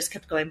world. And we just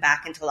kept going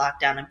back into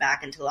lockdown and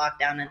back into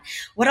lockdown. And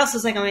what else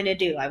was I going to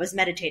do? I was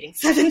meditating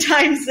 7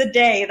 times a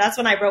day. That's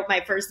when I wrote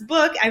my first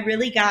book. I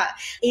really got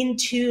in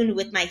tune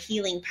with my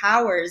healing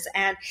powers.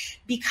 And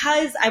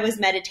because I was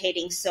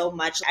meditating so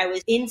much, I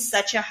was in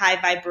such a high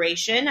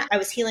vibration. I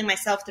was healing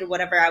myself through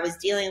whatever I was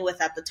dealing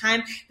with at the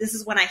time. This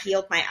is when I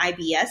healed my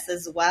IBS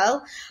as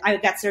well. I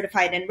got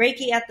certified in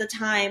Reiki at the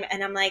time.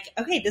 And I'm like,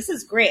 okay, this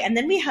is great. And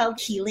then we held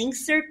healing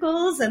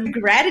circles and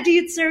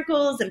gratitude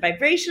circles and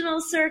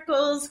vibrational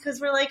circles because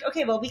we're like,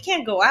 okay, well, we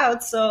can't go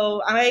out.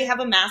 So I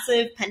have a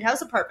massive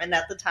penthouse apartment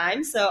at the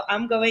time. So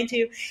I'm going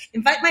to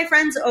invite my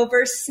friends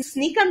over,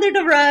 sneak under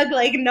the rug,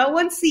 like no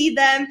one see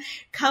them,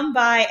 come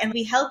by. And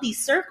we held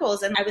these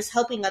circles and I was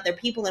helping other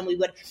people and we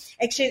would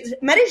exchange.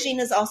 Medellin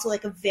is also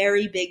like a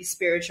very big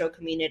spiritual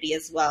community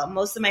as well.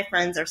 Most of my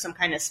friends are some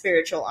kind of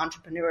spiritual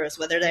entrepreneurs,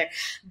 whether they're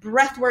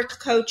breathwork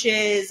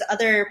coaches,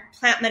 other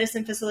plant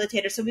medicine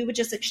facilitators. So we would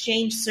just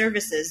exchange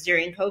services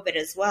during COVID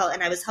as well.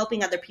 And I was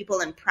helping other people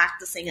and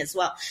practicing as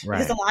well. Right.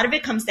 Because a lot of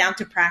it comes down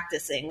to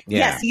practicing. Yeah.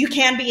 Yes, you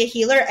can be a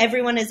healer.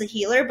 Everyone is a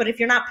healer. But if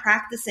you're not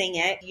practicing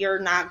it, you're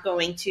not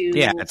going to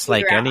it's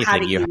like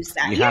anything. You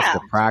have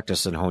to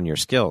practice and hone your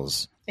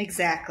skills.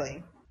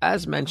 Exactly.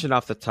 As mentioned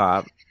off the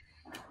top,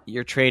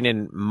 you're trained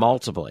in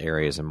multiple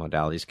areas and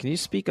modalities. Can you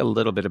speak a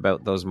little bit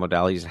about those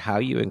modalities, how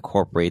you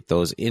incorporate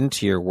those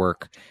into your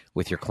work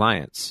with your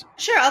clients?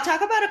 Sure. I'll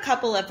talk about a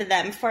couple of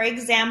them. For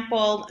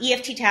example,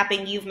 EFT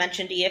tapping. You've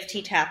mentioned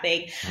EFT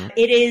tapping. Mm-hmm.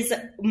 It is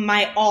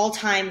my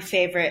all-time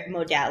favorite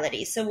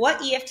modality. So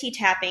what EFT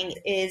tapping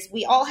is,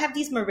 we all have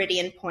these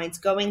meridian points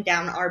going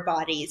down our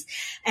bodies.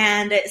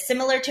 And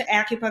similar to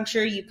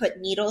acupuncture, you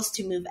put needles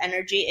to move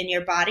energy in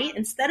your body.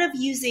 Instead of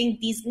using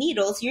these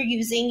needles, you're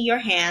using your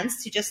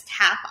hands to just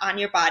tap on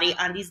your body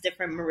on these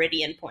different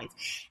meridian points.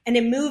 And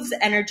it moves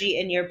energy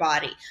in your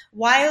body.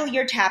 While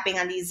you're tapping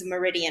on these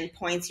meridian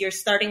points, you're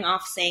starting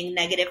off saying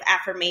negative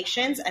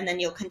affirmations, and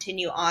then you'll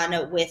continue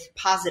on with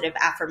positive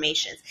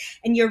affirmations.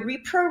 And you're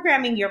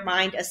reprogramming your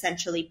mind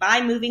essentially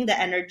by moving the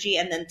energy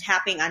and then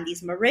tapping on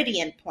these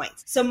meridian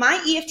points. So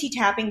my EFT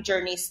tapping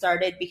journey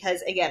started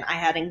because, again, I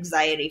had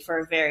anxiety for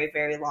a very,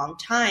 very long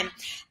time.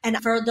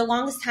 And for the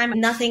longest time,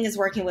 nothing is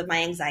working with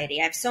my anxiety.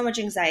 I have so much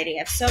anxiety. I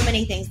have so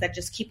many things that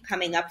just keep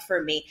coming up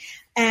for me.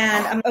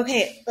 And I'm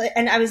okay.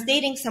 And I was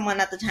dating someone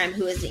at the time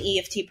who is an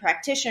EFT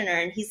practitioner.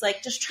 And he's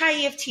like, just try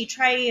EFT,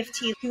 try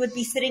EFT. He would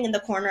be sitting in the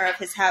corner of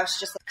his house,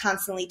 just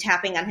constantly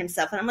tapping on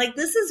himself. And I'm like,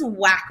 this is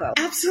wacko.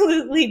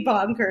 Absolutely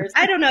bonkers.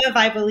 I don't know if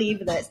I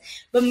believe this.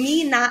 But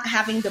me not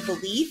having the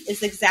belief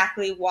is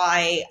exactly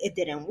why it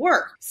didn't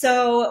work.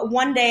 So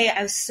one day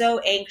I was so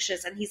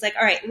anxious and he's like,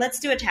 all right,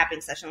 let's do a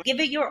tapping session. Give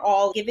it your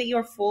all. Give it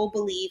your full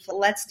belief.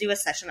 Let's do a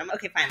session. I'm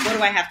okay, fine. What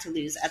do I have to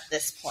lose at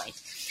this point?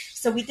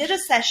 So we did a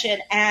session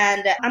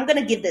and I'm going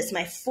to give this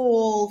my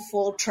full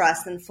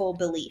trust and full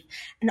belief.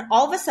 And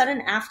all of a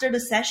sudden after the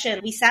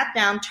session, we sat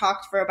down,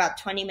 talked for about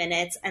 20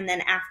 minutes. And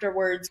then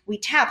afterwards we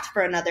tapped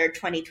for another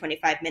 20,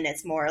 25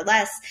 minutes, more or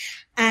less.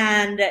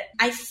 And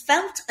I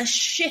felt a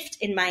shift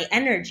in my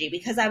energy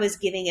because I was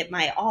giving it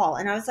my all.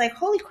 And I was like,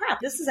 holy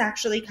crap, this is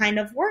actually kind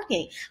of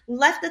working.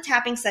 Left the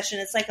tapping session.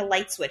 It's like a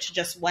light switch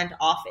just went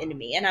off in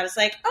me. And I was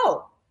like,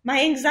 oh,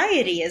 my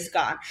anxiety is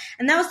gone.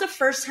 And that was the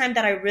first time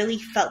that I really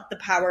felt the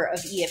power of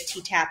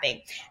EFT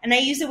tapping. And I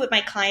use it with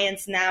my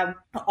clients now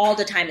all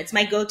the time. It's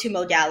my go-to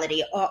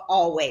modality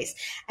always.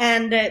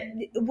 And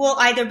we'll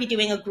either be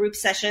doing a group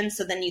session,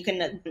 so then you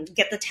can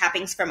get the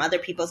tappings from other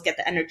people, get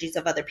the energies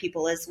of other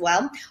people as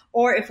well.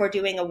 Or if we're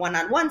doing a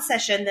one-on-one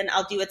session, then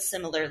I'll do it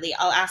similarly.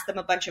 I'll ask them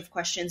a bunch of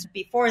questions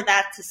before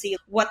that to see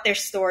what their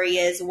story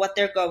is, what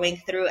they're going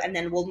through, and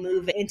then we'll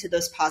move into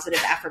those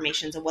positive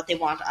affirmations of what they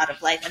want out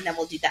of life. And then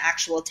we'll do the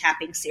actual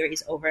tapping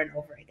series over and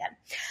over again.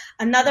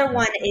 Another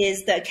one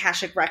is the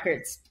Akashic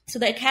Records. So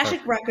the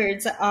Akashic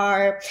Records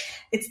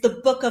it's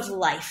the book of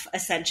life,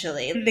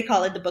 essentially. They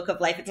call it the book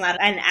of life. It's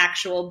not an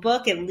actual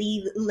book. It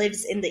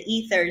lives in the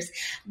ethers,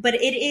 but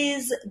it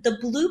is the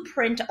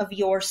blueprint of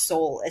your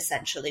soul,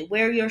 essentially,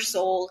 where your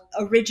soul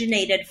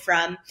originated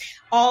from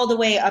all the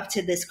way up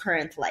to this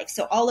current life.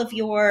 So all of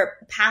your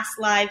past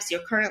lives,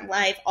 your current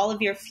life, all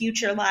of your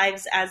future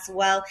lives as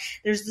well.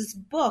 There's this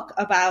book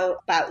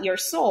about your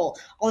soul,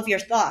 all of your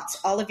thoughts,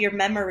 all of your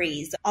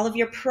memories, all of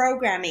your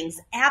programmings,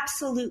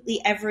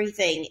 absolutely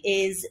everything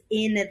is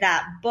in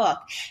that book.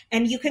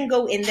 And you can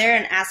go in there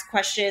and ask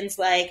questions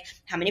like,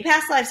 how many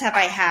past lives have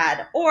I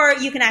had? Or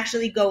you can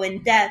actually go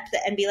in depth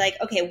and be like,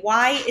 okay,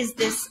 why is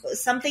this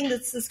something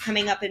that's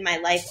coming up in my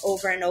life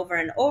over and over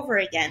and over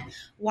again?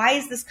 Why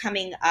is this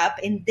coming up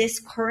in this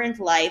current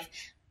life?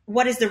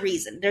 What is the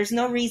reason? There's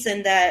no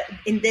reason that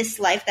in this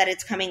life that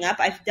it's coming up.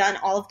 I've done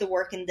all of the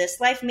work in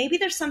this life. Maybe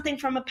there's something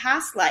from a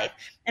past life.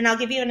 And I'll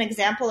give you an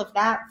example of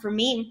that. For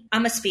me,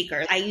 I'm a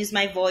speaker. I use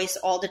my voice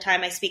all the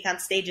time. I speak on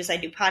stages. I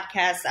do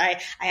podcasts. I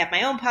have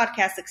my own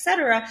podcast,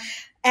 etc.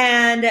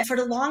 And for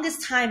the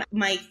longest time,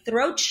 my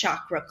throat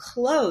chakra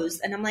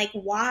closed. And I'm like,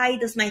 why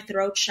does my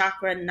throat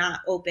chakra not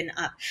open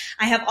up?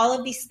 I have all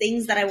of these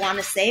things that I want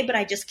to say, but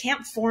I just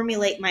can't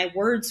formulate my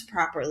words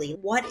properly.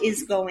 What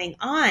is going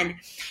on?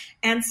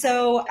 And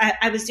so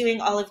I was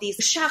doing all of these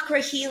chakra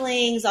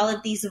healings, all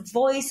of these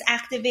voice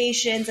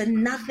activations,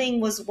 and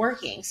nothing was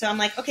working. So I'm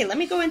like, okay, let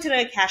me go into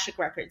the Akashic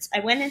Records.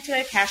 I went into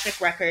the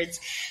Akashic Records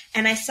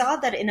and I saw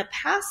that in a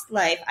past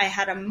life, I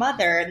had a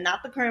mother,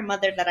 not the current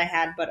mother that I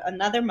had, but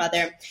another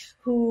mother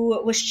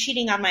who was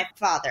cheating on my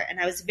father. And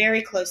I was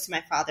very close to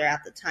my father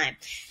at the time.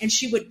 And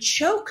she would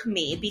choke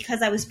me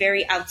because I was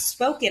very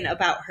outspoken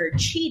about her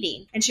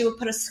cheating. And she would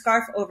put a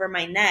scarf over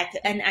my neck.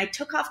 And I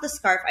took off the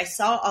scarf. I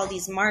saw all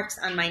these marks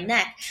on my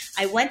neck.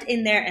 I went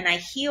in there and I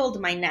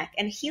healed my neck.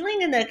 And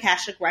healing in the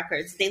Akashic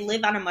Records, they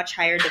live on a much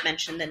higher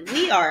dimension than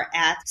we are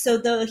at. So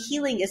the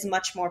healing is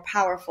much more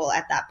powerful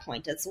at that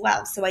point as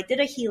well. So I did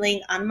a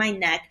healing on my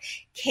neck,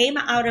 came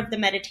out of the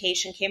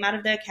meditation, came out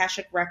of the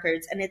Akashic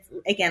Records. And it's,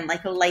 again,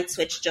 like a light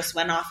switch just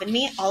went off in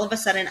me. All of a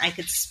sudden I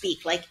could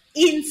speak, like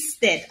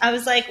instant. I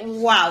was like,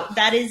 wow,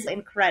 that is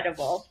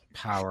incredible.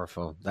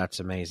 Powerful. That's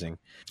amazing.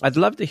 I'd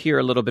love to hear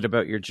a little bit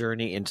about your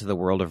journey into the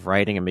world of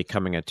writing and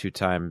becoming a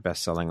 2-time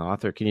best-selling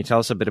author. Can you tell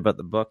us a bit about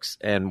the books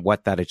and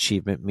what that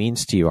achievement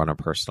means to you on a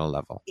personal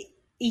level?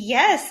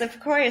 Yes, of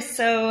course.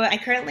 So I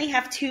currently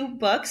have 2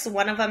 books.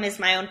 One of them is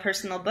my own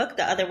personal book.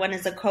 The other one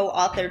is a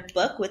co-authored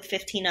book with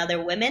 15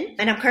 other women.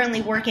 And I'm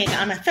currently working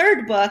on a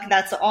 3rd book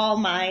that's all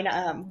mine.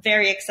 I'm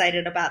very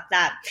excited about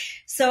that.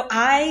 So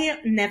I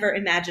never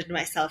imagined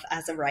myself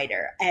as a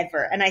writer,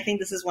 ever. And I think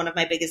this is one of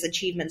my biggest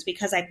achievements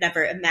because I've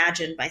never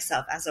imagined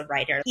myself as a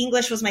writer.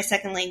 English was my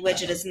second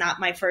language. It is not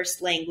my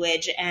first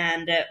language.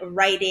 And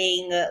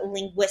writing,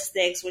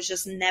 linguistics was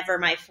just never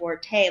my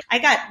forte. I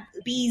got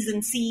B's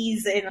and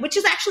C's, which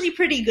is actually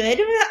pretty good.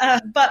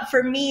 But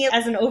for me,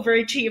 as an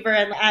overachiever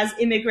and as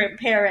immigrant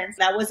parents,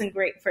 that wasn't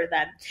great for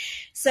them.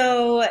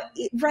 So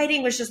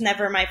writing was just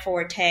never my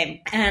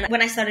forte. And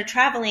when I started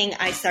traveling,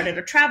 I started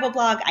a travel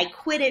blog. I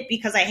quit it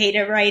because I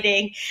hated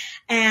writing.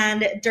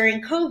 And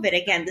during COVID,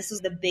 again, this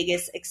was the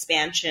biggest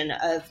expansion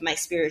of my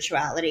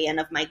spirituality and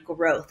of my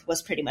growth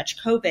was pretty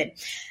much COVID.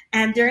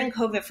 And during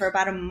COVID, for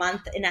about a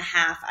month and a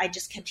half, I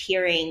just kept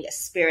hearing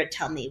Spirit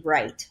tell me,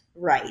 write.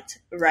 And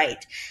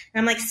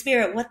I'm like,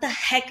 Spirit, what the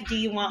heck do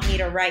you want me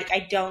to write?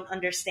 I don't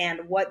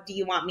understand. What do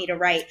you want me to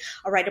write?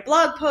 I'll write a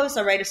blog post.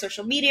 I'll write a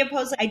social media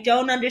post. I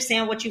don't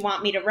understand what you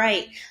want me to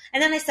write.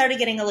 And then I started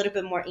getting a little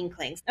bit more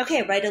inklings.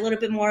 Okay, write a little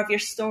bit more of your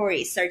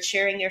story. Start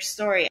sharing your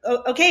story.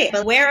 Oh, okay,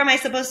 but where am I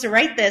supposed to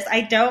write this?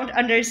 I don't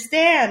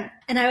understand.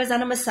 And I was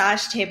on a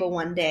massage table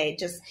one day,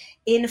 just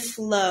in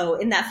flow,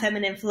 in that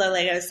feminine flow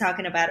like I was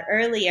talking about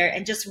earlier,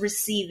 and just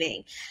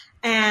receiving.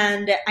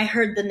 And I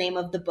heard the name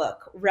of the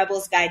book,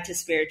 Rebel's Guide to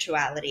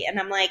Spirituality. And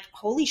I'm like,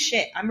 holy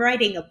shit, I'm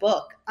writing a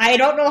book. I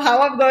don't know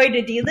how I'm going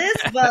to do this,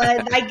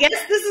 but I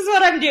guess this is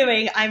what I'm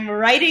doing. I'm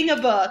writing a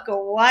book.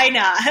 Why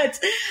not?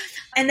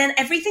 And then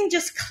everything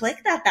just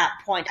clicked at that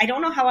point. I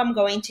don't know how I'm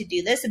going to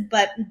do this,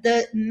 but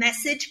the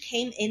message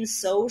came in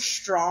so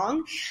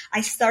strong.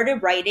 I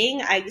started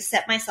writing. I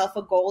set myself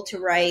a goal to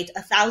write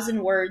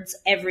 1,000 words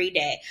every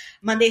day,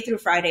 Monday through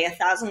Friday,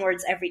 1,000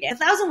 words every day.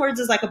 1,000 words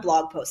is like a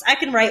blog post. I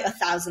can write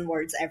 1,000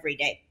 words every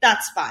day.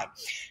 That's fine.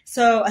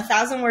 So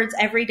 1,000 words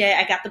every day.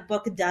 I got the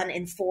book done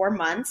in 4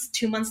 months.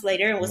 2 months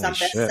later, it was on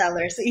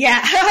bestsellers.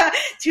 Yeah.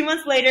 2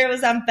 months later, it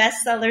was on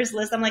bestsellers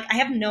list. I'm like, I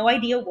have no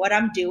idea what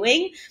I'm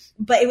doing,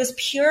 but it was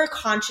pure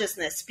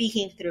consciousness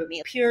speaking through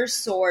me, pure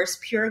source,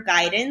 pure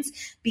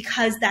guidance,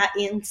 because that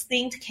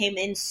instinct came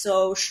in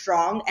so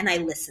strong and I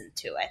listened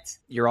to it.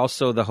 You're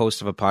also the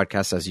host of a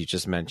podcast, as you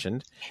just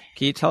mentioned.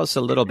 Can you tell us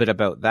a little bit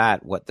about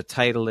that? What the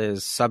title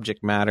is,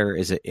 subject matter?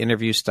 Is it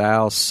interview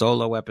style,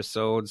 solo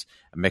episodes,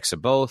 a mix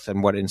of both?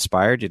 And what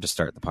inspired you to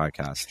start the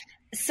podcast?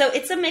 So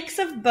it's a mix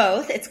of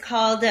both. It's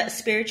called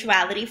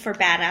Spirituality for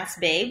Badass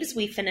Babes.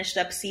 We finished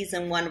up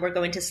season 1. We're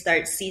going to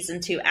start season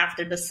 2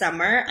 after the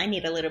summer. I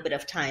need a little bit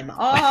of time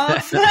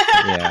off.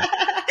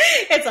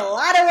 It's a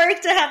lot of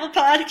work to have a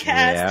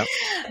podcast,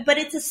 but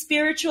it's a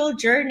spiritual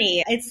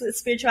journey. It's a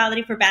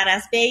spirituality for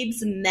badass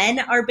babes. Men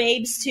are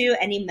babes too.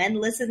 Any men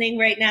listening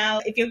right now,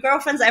 if your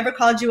girlfriend's ever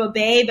called you a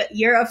babe,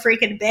 you're a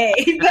freaking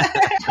babe.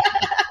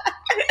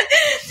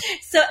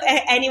 So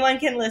anyone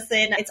can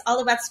listen. It's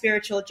all about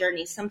spiritual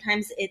journeys.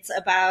 Sometimes it's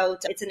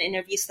an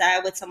interview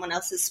style with someone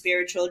else's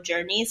spiritual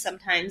journey.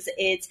 Sometimes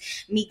it's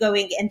me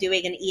going and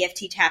doing an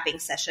EFT tapping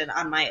session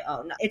on my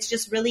own. It's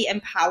just really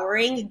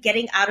empowering,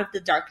 getting out of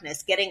the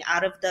darkness, getting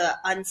out of the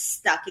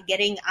unstuck,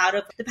 getting out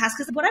of the past.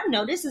 Because what I've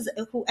noticed is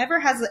whoever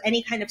has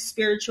any kind of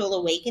spiritual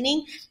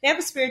awakening, they have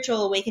a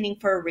spiritual awakening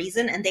for a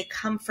reason, and they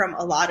come from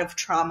a lot of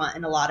trauma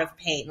and a lot of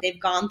pain. They've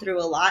gone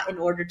through a lot in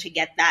order to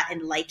get that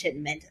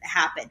enlightenment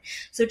happen.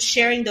 So it's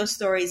sharing those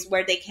stories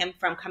where they came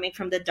from, coming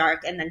from the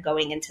dark and then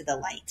going into the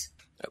light.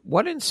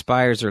 What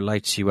inspires or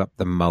lights you up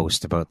the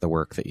most about the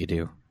work that you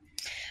do?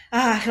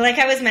 Like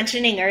I was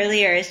mentioning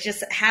earlier, it's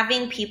just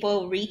having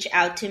people reach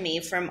out to me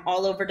from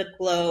all over the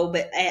globe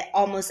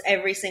almost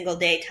every single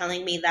day,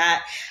 telling me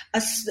that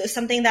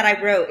something that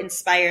I wrote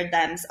inspired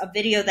them, a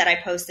video that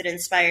I posted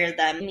inspired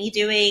them, me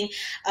doing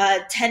a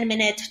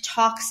 10-minute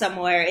talk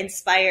somewhere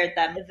inspired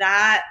them.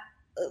 That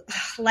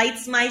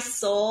lights my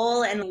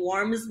soul and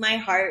warms my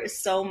heart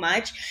so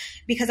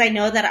much, because I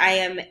know that I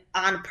am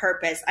on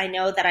purpose. I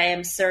know that I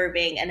am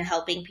serving and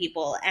helping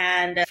people.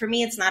 And for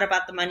me, it's not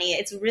about the money.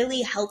 It's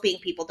really helping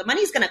people. The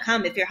money's going to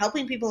come. If you're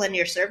helping people and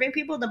you're serving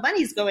people, the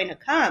money's going to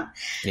come.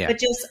 Yeah. But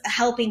just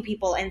helping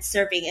people and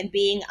serving and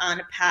being on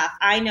a path.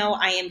 I know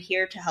I am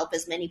here to help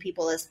as many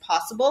people as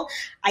possible.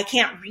 I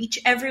can't reach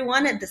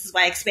everyone. And this is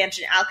why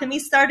Expansion Alchemy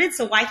started.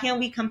 So why can't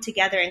we come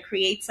together and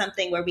create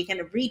something where we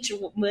can reach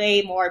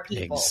way more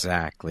people?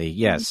 Exactly.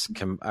 Yes.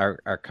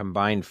 Our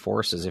combined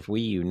forces, if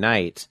we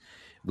unite,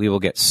 we will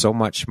get so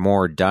much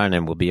more done,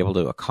 and we'll be able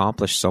to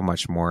accomplish so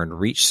much more and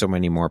reach so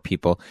many more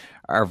people.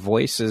 Our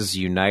voices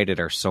united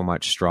are so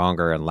much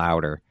stronger and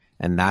louder,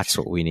 and that's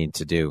what we need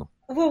to do.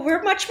 Well,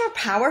 we're much more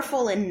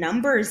powerful in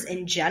numbers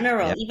in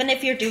general. Yep. Even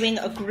if you're doing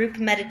a group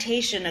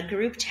meditation, a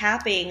group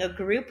tapping, a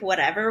group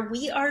whatever,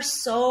 we are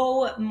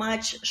so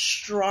much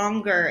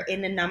stronger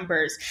in the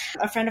numbers.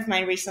 A friend of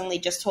mine recently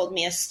just told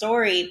me a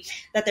story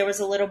that there was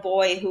a little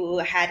boy who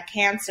had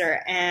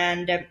cancer,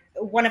 and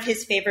one of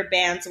his favorite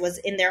bands was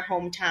in their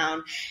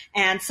hometown,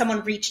 and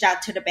someone reached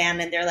out to the band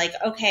and they're like,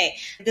 okay,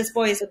 this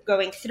boy is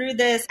going through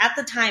this. At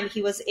the time,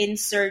 he was in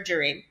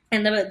surgery.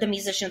 And the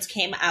musicians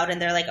came out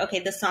and they're like, okay,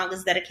 this song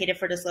is dedicated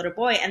for this little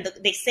boy. And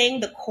they sang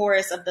the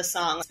chorus of the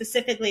song,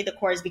 specifically the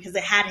chorus, because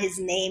it had his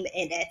name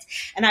in it.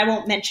 And I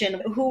won't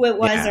mention who it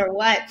was or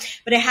what,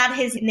 but it had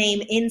his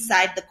name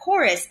inside the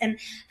chorus. And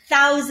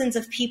thousands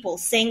of people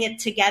sang it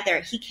together.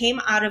 He came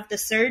out of the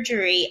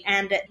surgery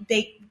and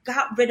they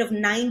got rid of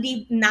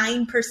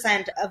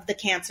 99% of the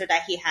cancer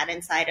that he had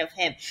inside of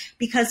him,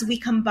 because we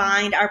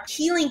combined our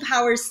healing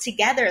powers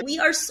together. We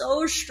are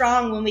so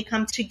strong when we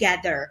come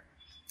together.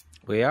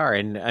 We are.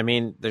 And I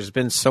mean, there's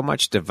been so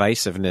much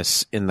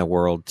divisiveness in the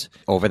world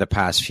over the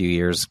past few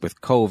years with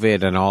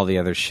COVID and all the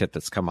other shit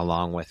that's come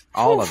along with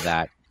all of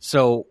that.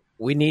 So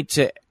we need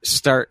to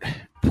start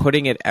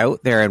putting it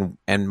out there,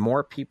 and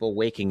more people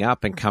waking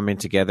up and coming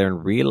together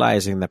and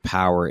realizing the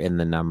power in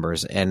the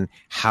numbers and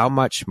how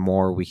much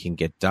more we can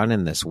get done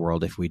in this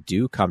world if we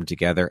do come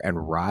together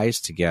and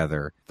rise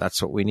together.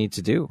 That's what we need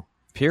to do.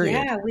 Period.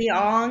 Yeah, we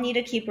all need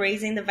to keep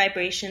raising the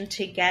vibration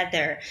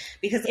together,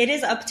 because it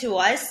is up to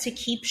us to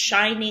keep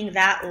shining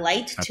that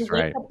light to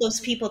wake up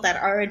those people that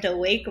aren't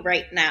awake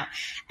right now.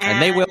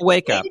 And they will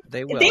wake up.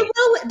 They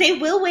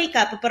will wake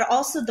up, but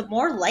also the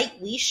more light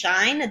we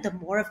shine, the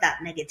more of that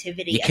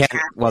negativity.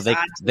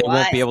 They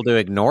won't be able to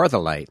ignore the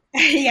light.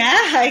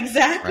 Yeah,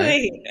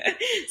 exactly. Right?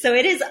 So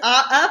it is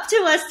up to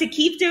us to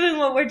keep doing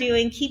what we're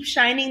doing, keep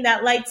shining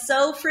that light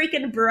so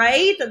freaking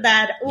bright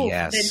that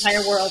the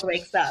entire world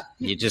wakes up.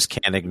 You just can't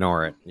can't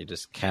ignore it. You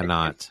just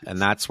cannot.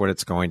 And that's what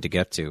it's going to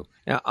get to.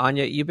 Now,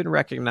 Ania, you've been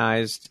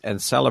recognized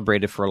and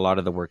celebrated for a lot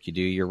of the work you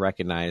do. You're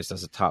recognized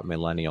as a top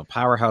millennial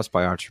powerhouse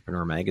by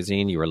Entrepreneur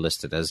Magazine. You were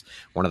listed as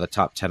one of the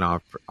top 10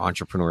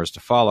 entrepreneurs to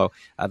follow.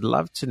 I'd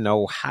love to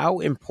know, how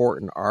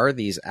important are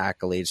these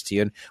accolades to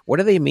you, and what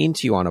do they mean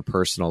to you on a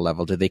personal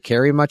level? Do they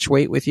carry much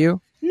weight with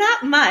you?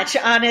 Not much,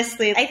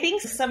 honestly. I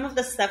think some of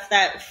the stuff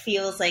that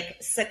feels like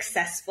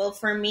successful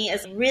for me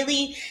is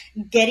really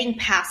getting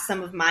past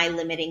some of my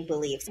limiting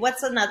beliefs.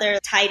 What's another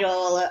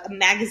title, a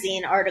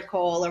magazine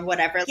article or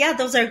whatever? Yeah,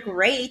 those are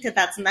great.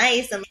 That's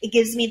nice. And it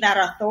gives me that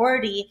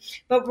authority.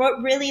 But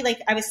what really,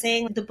 like I was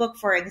saying, the book,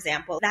 for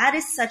example, that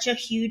is such a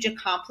huge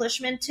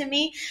accomplishment to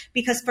me,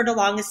 because for the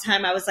longest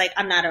time I was like,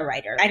 I'm not a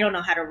writer. I don't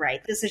know how to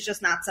write. This is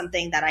just not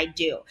something that I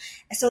do.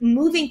 So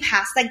moving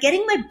past that,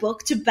 getting my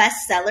book to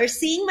bestseller,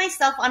 seeing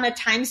myself on a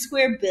Times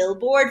Square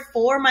billboard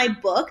for my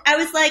book, I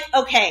was like,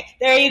 okay,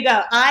 there you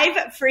go.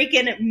 I've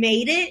freaking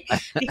made it,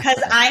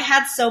 because I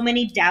had so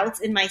many doubts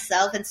in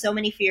myself and so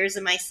many fears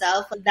in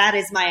myself. That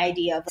is my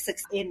idea of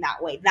success in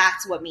that way.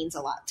 That's what means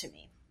a lot to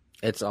me.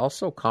 It's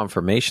also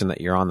confirmation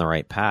that you're on the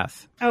right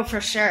path. Oh,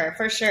 for sure.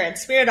 For sure. And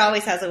Spirit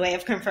always has a way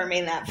of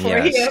confirming that for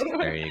you.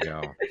 There you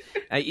go.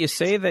 You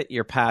say that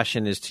your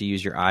passion is to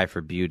use your eye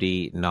for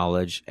beauty,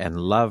 knowledge, and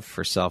love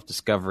for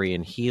self-discovery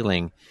and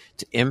healing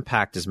to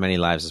impact as many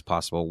lives as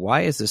possible.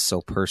 Why is this so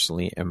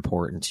personally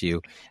important to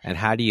you, and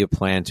how do you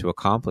plan to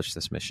accomplish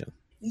this mission?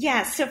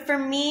 Yeah, so for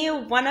me,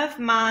 one of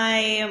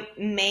my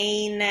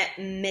main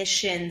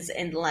missions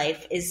in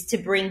life is to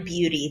bring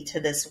beauty to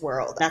this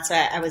world. That's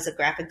why I was a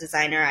graphic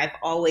designer. I've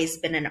always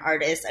been an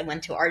artist. I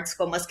went to art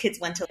school. Most kids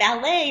went to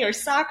ballet or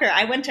soccer.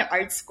 I went to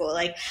art school.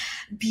 Like,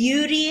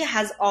 beauty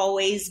has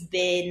always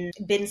been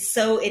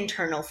so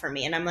internal for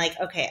me. And I'm like,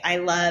 okay, I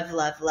love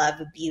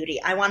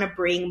beauty. I want to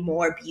bring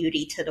more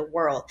beauty to the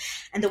world.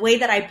 And the way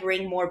that I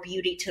bring more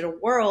beauty to the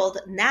world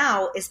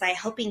now is by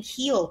helping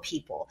heal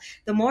people.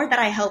 The more that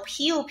I help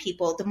heal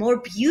people, the more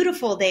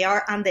beautiful they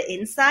are on the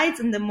insides,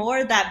 and the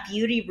more that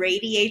beauty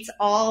radiates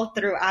all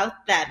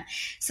throughout them.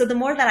 So the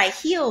more that I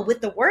heal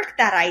with the work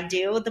that I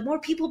do, the more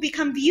people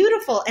become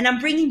beautiful, and I'm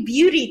bringing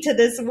beauty to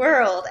this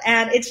world,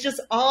 and it's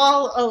just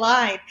all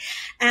aligned.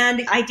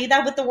 And I do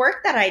that with the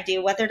work that I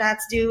do, whether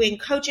that's doing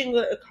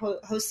coaching,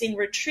 hosting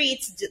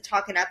retreats,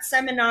 talking at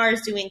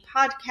seminars, doing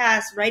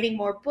podcasts, writing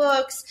more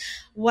books,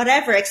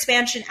 whatever,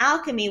 expansion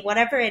alchemy,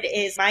 whatever it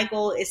is. My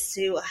goal is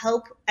to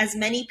help as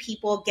many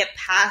people get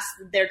past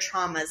their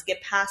traumas,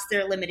 get past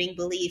their limiting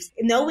beliefs,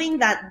 knowing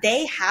that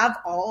they have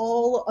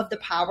all of the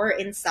power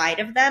inside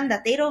of them,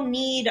 that they don't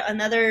need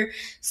another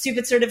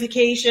stupid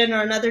certification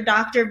or another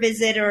doctor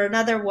visit or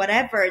another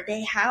whatever.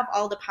 They have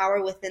all the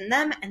power within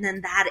them. And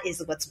then that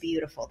is what's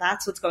beautiful.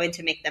 That's what's going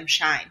to make them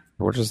shine.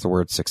 What does the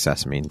word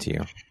success mean to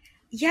you?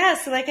 Yeah,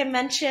 so like I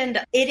mentioned,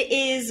 it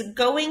is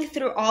going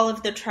through all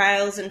of the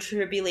trials and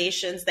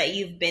tribulations that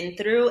you've been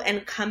through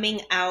and coming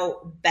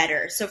out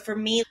better. So for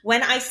me,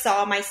 when I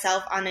saw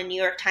myself on a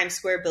New York Times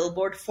Square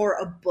billboard for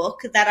a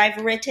book that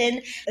I've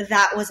written,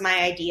 that was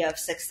my idea of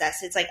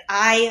success. It's like,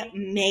 I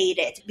made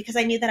it, because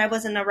I knew that I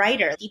wasn't a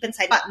writer. Deep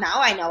inside, but now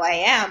I know I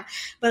am.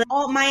 But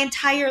all my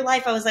entire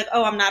life, I was like,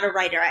 oh, I'm not a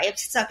writer. I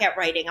suck at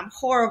writing. I'm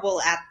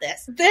horrible at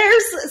this.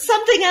 There's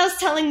something else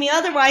telling me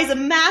otherwise, a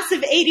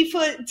massive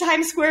 80-foot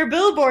Times Square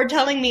billboard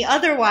telling me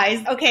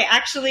otherwise. Okay,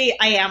 actually,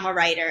 I am a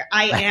writer.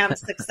 I am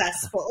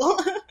successful.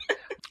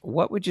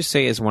 What would you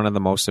say is one of the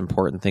most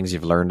important things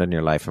you've learned in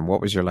your life? And what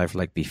was your life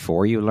like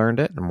before you learned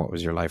it? And what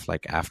was your life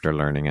like after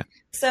learning it?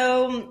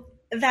 So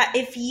that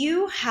if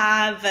you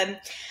have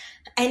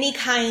any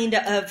kind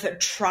of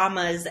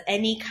traumas,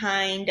 any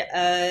kind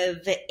of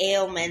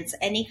ailments,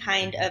 any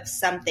kind of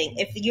something,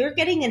 if you're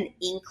getting an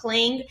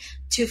inkling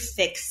to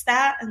fix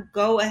that,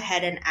 go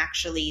ahead and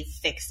actually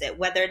fix it.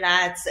 Whether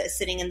that's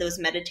sitting in those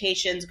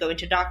meditations, going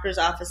to doctor's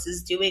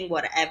offices, doing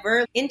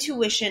whatever,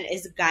 intuition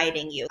is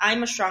guiding you.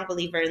 I'm a strong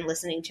believer in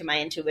listening to my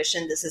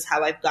intuition. This is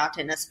how I've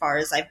gotten as far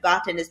as I've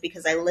gotten, is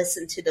because I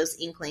listened to those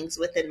inklings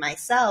within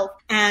myself.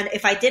 And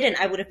if I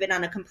didn't, I would have been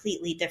on a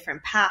completely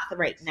different path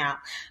right now.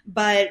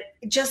 But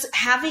just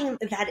having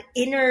that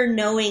inner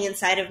knowing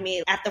inside of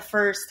me at the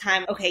first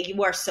time, okay,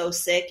 you are so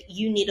sick.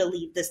 You need to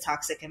leave this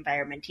toxic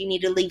environment. You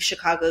need to leave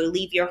Chicago,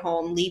 leave your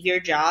home, leave your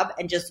job,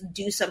 and just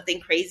do something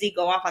crazy,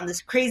 go off on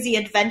this crazy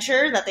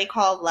adventure that they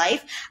call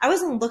life. I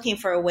wasn't looking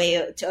for a way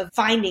of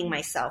finding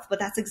myself, but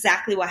that's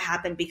exactly what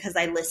happened because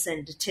I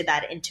listened to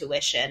that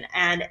intuition.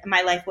 And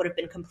my life would have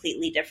been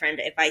completely different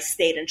if I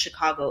stayed in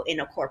Chicago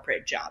in a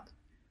corporate job.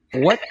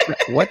 What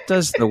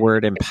does the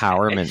word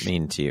empowerment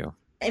mean to you?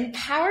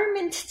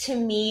 Empowerment to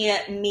me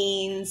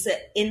means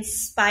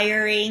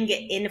inspiring,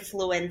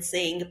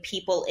 influencing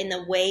people in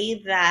a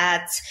way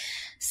that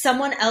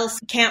someone else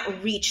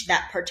can't reach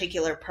that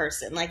particular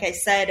person. Like I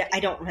said, I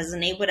don't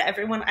resonate with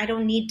everyone. I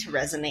don't need to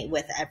resonate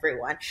with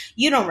everyone.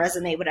 You don't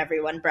resonate with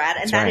everyone, Brad,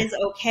 and that is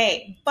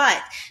okay.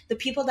 But the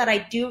people that I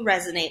do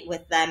resonate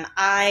with them,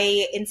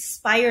 I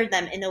inspire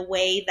them in a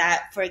way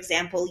that, for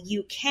example,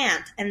 you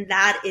can't. And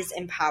that is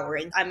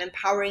empowering. I'm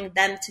empowering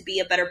them to be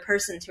a better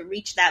person, to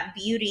reach that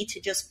beauty, to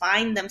just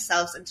find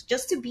themselves and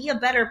just to be a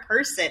better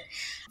person.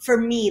 For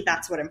me,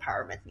 that's what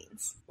empowerment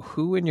means.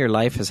 Who in your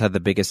life has had the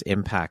biggest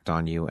impact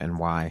on you and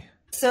why?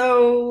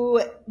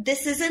 So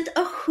this isn't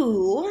a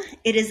who,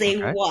 it is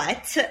a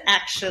what,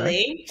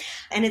 actually. Okay.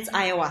 And it's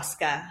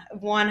ayahuasca,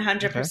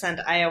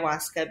 100%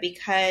 ayahuasca,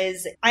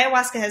 because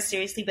ayahuasca has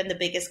seriously been the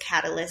biggest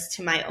catalyst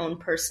to my own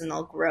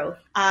personal growth.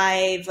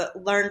 I've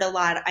learned a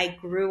lot. I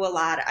grew a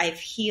lot. I've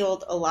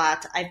healed a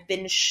lot. I've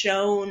been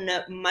shown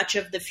much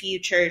of the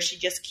future. She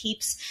just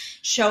keeps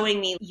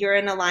showing me, you're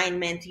in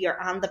alignment. You're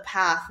on the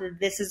path.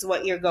 This is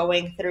what you're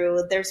going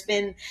through. There's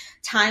been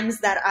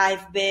times that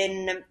I've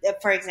been,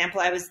 for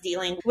example, I was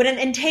dealing with an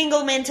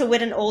entanglement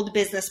with an old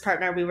business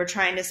partner. We were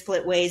trying to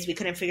split ways. We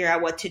couldn't figure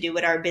out what to do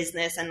with our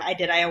business. And I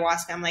did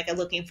ayahuasca. I'm like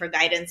looking for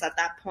guidance at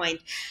that point.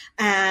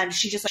 And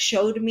she just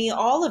showed me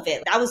all of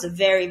it. That was a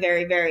very,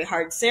 very, very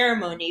hard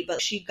ceremony,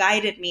 but she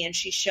guided me and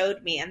she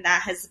showed me. And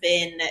that has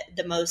been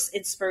the most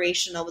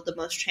inspirational, the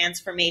most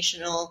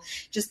transformational,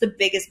 just the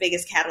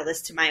biggest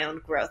catalyst to my own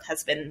growth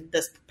has been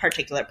this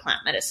particular plant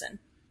medicine.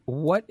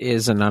 What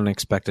is an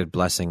unexpected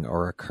blessing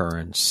or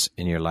occurrence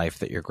in your life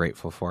that you're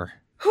grateful for?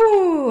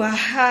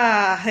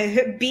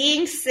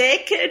 Being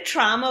sick,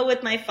 trauma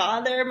with my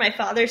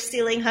father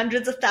stealing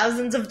hundreds of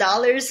thousands of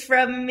dollars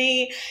from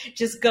me,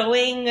 just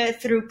going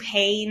through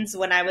pains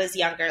when I was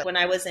younger, when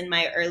I was in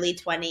my early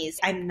 20s.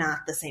 I'm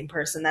not the same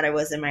person that I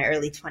was in my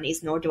early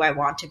 20s, nor do I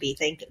want to be.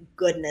 Thank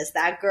goodness.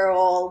 That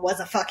girl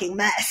was a fucking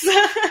mess.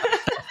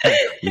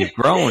 You've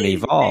grown,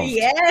 evolved.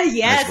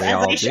 Yes,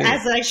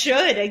 as I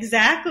should.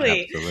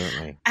 Exactly.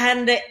 Absolutely.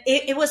 And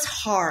it was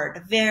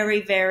hard,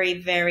 very, very,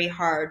 very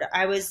hard.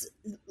 I was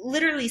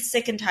literally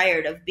sick and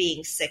tired of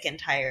being sick and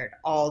tired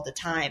all the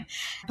time.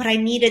 But I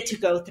needed to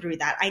go through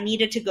that. I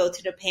needed to go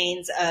through the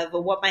pains of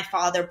what my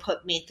father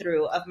put me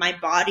through, of my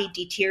body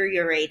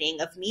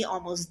deteriorating, of me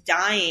almost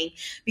dying,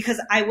 because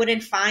I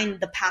wouldn't find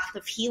the path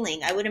of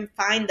healing. I wouldn't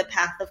find the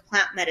path of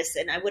plant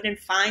medicine. I wouldn't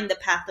find the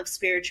path of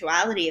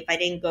spirituality if I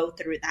didn't go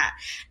through that.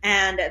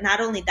 And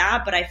not only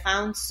that, but I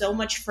found so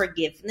much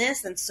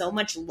forgiveness and so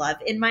much love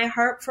in my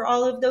heart for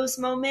all of those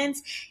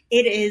moments.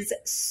 It is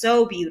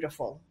so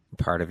beautiful.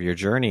 Part of your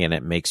journey, and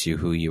it makes you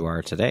who you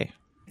are today.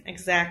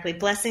 Exactly.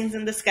 Blessings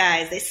in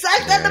disguise. They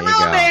sucked at the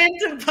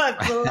moment, but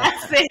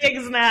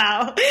blessings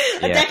now.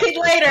 A decade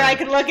later, I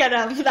can look at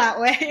them that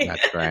way.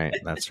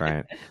 That's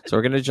right. So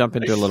we're going to jump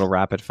into a little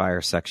rapid fire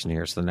section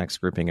here. So the next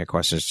grouping of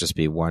questions just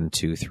be 1,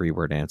 2, 3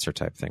 word answer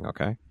type thing,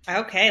 okay?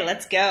 Okay,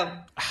 let's go.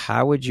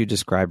 How would you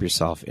describe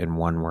yourself in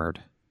one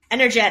word?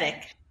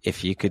 Energetic.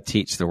 If you could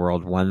teach the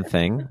world one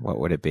thing, what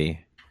would it be?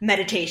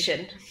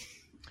 Meditation.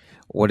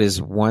 What is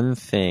one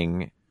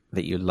thing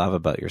that you love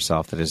about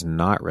yourself that is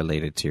not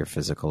related to your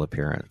physical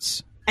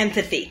appearance?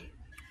 Empathy.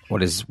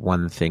 What is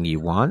one thing you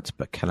want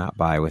but cannot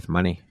buy with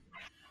money?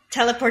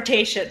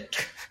 Teleportation.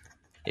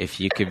 If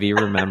you could be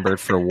remembered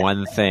for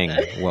one thing,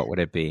 what would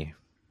it be?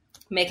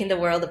 Making the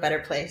world a better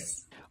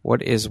place.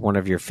 What is one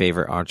of your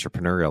favorite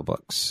entrepreneurial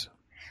books?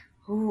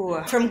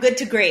 From Good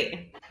to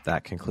Great.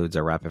 That concludes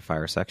our rapid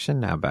fire section.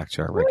 Now back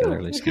to our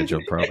regularly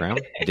scheduled program.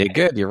 You did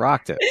good. You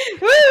rocked it.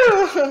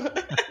 Woo!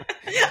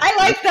 I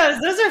like those.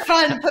 Those are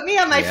fun. Put me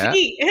on my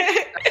feet.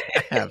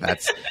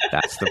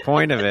 That's the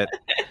point of it.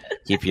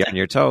 Keep you on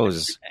your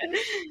toes.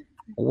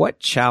 What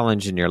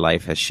challenge in your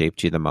life has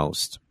shaped you the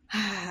most?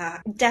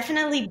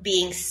 Definitely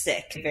being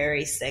sick,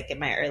 very sick in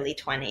my early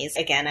 20s.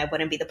 Again, I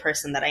wouldn't be the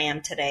person that I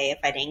am today if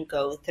I didn't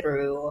go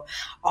through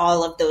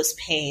all of those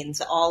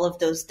pains, all of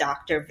those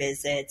doctor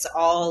visits,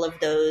 all of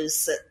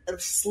those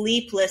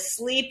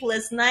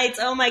sleepless nights.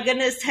 Oh my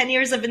goodness, 10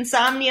 years of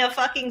insomnia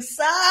fucking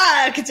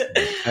sucked.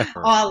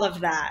 All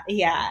of that.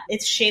 Yeah.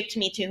 It's shaped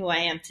me to who I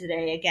am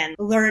today. Again,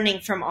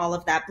 learning from all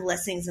of that,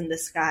 blessings in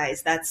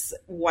disguise. That's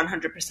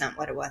 100%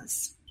 what it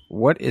was.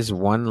 What is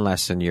one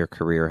lesson your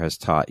career has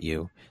taught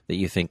you that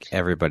you think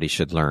everybody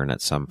should learn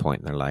at some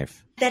point in their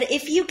life? That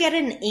if you get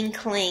an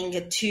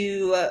inkling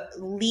to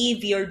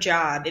leave your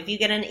job, if you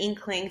get an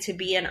inkling to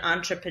be an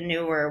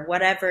entrepreneur,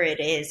 whatever it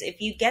is, if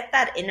you get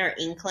that inner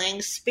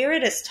inkling,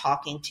 spirit is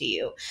talking to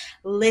you.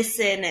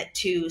 Listen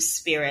to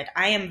spirit.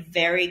 I am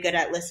very good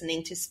at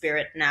listening to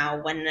spirit now.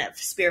 When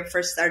spirit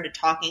first started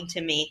talking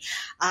to me,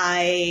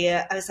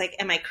 I was like,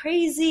 am I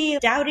crazy?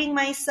 Doubting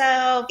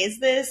myself?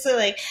 Is this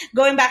like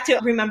going back to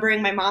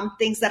remembering my mom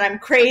thinks that I'm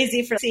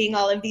crazy for seeing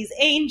all of these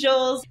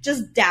angels?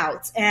 Just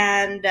doubts.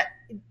 And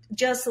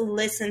just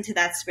listen to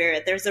that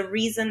spirit. There's a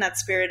reason that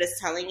spirit is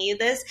telling you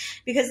this,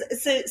 because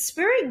so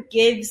spirit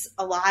gives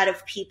a lot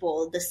of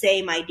people the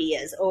same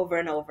ideas over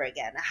and over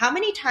again. How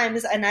many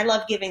times, and I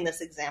love giving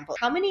this example,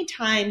 how many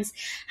times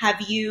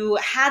have you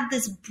had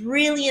this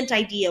brilliant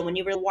idea when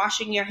you were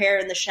washing your hair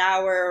in the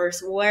shower or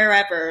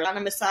wherever on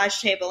a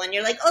massage table, and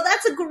you're like, oh,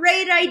 that's a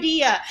great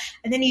idea.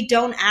 And then you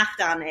don't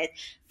act on it.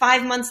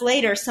 5 months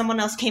later, someone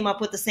else came up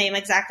with the same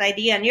exact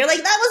idea, and you're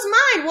like, that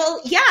was mine. Well,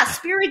 yeah,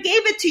 spirit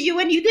gave it to you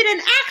and you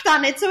didn't act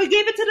on it, so it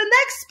gave it to the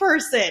next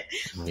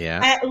person.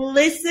 Yeah.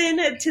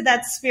 Listen to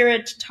that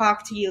spirit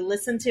talk to you.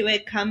 Listen to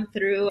it come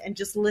through, and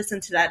just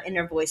listen to that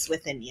inner voice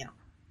within you.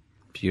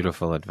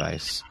 Beautiful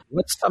advice.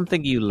 What's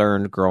something you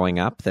learned growing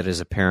up that is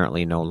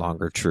apparently no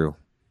longer true?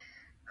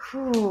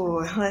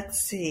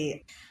 Let's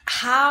see.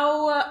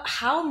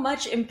 How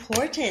much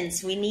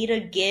importance we need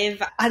to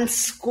give on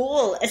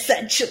school,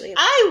 essentially.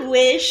 I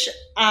wish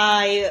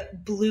I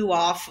blew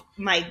off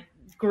my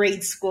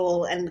grade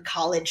school and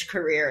college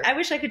career. I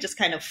wish I could just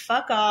kind of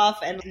fuck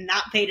off and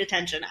not paid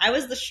attention. I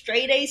was the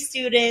straight A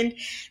student,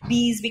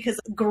 B's, because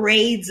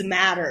grades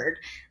mattered.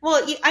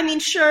 Well, I mean,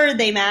 sure,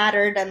 they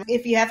mattered. And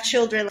if you have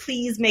children,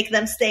 please make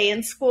them stay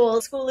in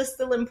school. School is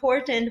still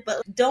important,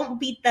 but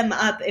don't beat them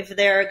up if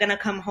they're going to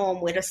come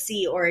home with a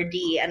C or a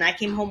D. And I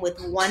came home with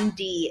 1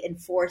 D in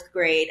 4th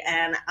grade,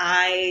 and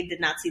I did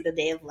not see the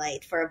day of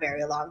light for a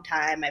very long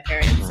time. My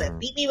parents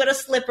beat me with a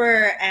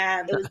slipper,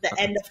 and it was the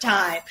end of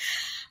time.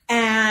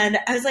 And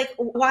I was like,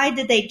 why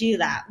did they do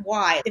that?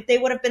 Why? If they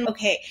would have been,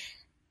 okay,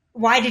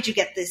 why did you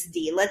get this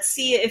D? Let's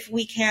see if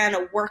we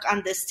can work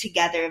on this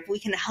together. If we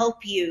can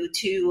help you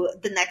to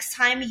the next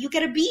time you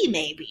get a B,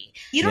 maybe.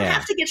 You don't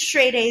have to get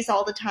straight A's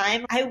all the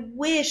time. I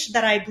wish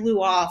that I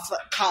blew off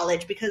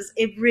college, because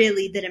it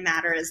really didn't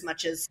matter as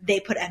much as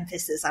they put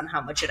emphasis on how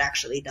much it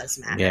actually does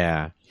matter.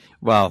 Yeah.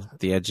 Well,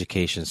 the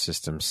education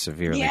system's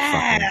severely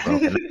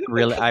fucking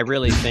broken. I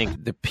really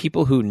think the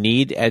people who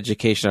need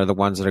education are the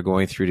ones that are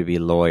going through to be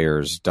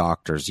lawyers,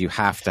 doctors. You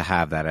have to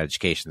have that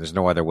education. There's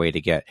no other way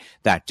to get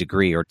that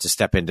degree or to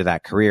step into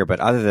that career.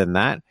 But other than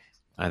that,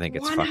 I think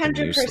it's 100%, fucking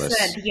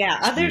useless. Yeah.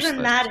 It's other useless.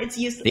 than that, it's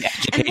useless. The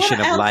education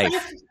of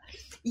life.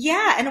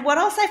 Yeah. And what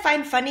else I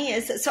find funny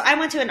is, so I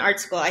went to an art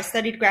school. I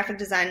studied graphic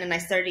design and I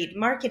studied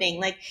marketing.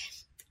 Like,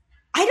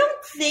 I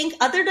don't think,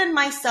 other than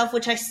myself,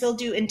 which I still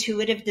do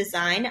intuitive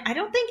design, I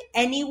don't think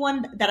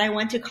anyone that I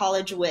went to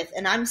college with,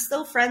 and I'm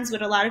still friends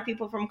with a lot of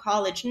people from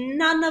college,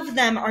 none of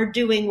them are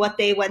doing what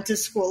they went to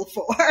school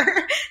for.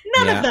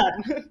 None of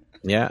them.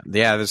 Yeah,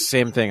 the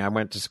same thing. I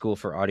went to school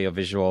for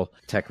audiovisual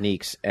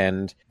techniques,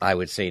 and I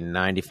would say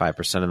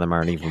 95% of them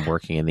aren't even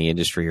working in the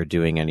industry or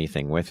doing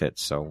anything with it.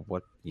 So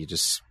what, you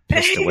just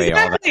pissed away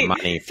all that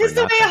money for nothing. Pissed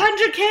away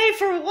 $100K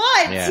for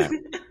what?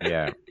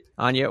 Yeah.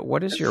 Ania,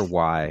 what is your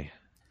why?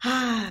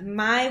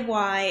 My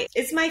why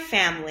is my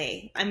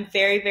family. I'm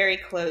very, very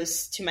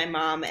close to my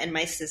mom and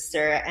my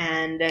sister,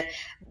 and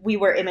we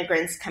were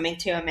immigrants coming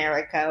to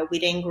America. We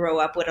didn't grow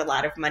up with a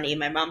lot of money.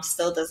 My mom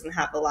still doesn't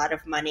have a lot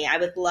of money. I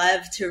would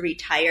love to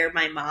retire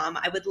my mom.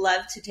 I would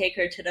love to take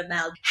her to the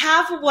Maldives.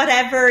 Have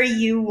whatever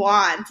you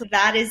want.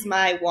 That is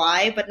my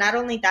why. But not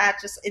only that,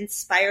 just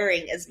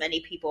inspiring as many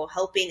people,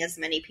 helping as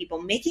many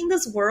people, making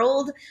this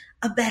world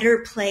a better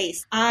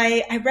place.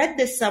 I read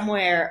this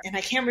somewhere, and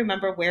I can't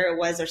remember where it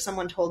was, or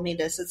someone told me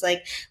this. It's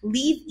like,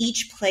 leave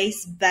each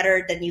place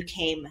better than you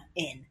came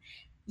in.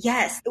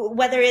 Yes,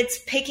 whether it's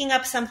picking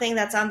up something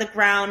that's on the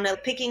ground,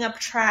 picking up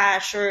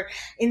trash, or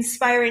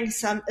inspiring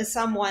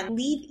someone,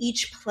 leave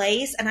each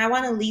place, and I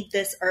want to leave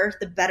this earth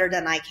better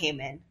than I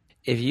came in.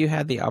 If you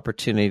had the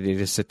opportunity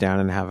to sit down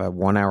and have a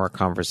 1-hour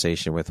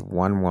conversation with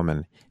one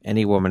woman,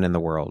 any woman in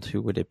the world,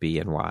 who would it be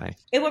and why?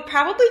 It would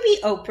probably be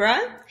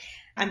Oprah.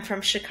 I'm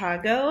from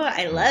Chicago.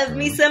 I love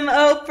me some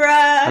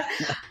Oprah.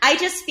 I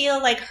just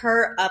feel like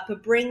her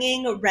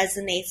upbringing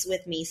resonates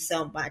with me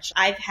so much.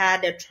 I've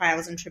had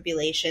trials and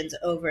tribulations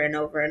over and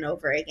over and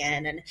over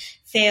again, and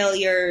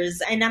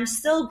failures, and I'm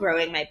still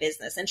growing my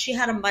business. And she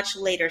had a much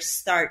later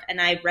start,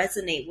 and I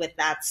resonate with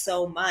that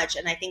so much.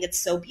 And I think it's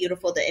so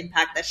beautiful, the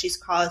impact that she's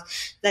caused,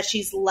 that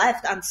she's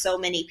left on so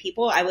many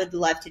people. I would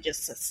love to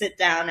just sit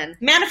down and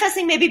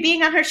manifesting maybe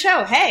being on her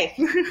show. Hey.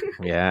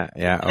 Yeah.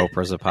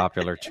 Oprah's a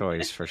popular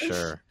choice for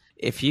sure.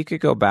 If you could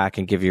go back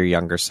and give your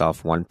younger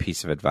self one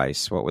piece of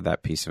advice, what would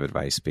that piece of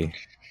advice be?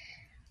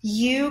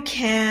 You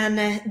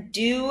can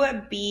do,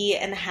 be,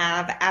 and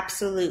have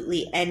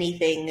absolutely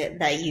anything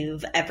that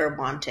you've ever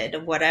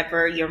wanted.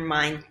 Whatever your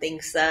mind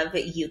thinks of,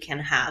 you can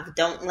have.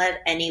 Don't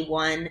let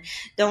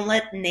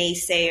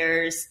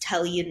naysayers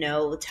tell you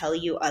no, tell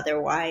you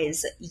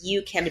otherwise.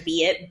 You can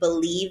be it.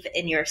 Believe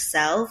in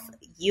yourself.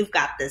 You've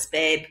got this,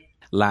 babe.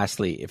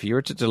 Lastly, if you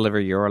were to deliver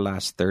your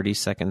last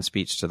 30-second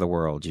speech to the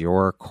world,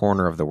 your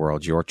corner of the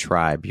world, your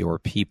tribe, your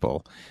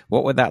people,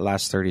 what would that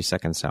last 30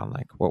 seconds sound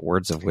like? What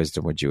words of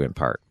wisdom would you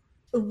impart?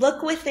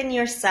 Look within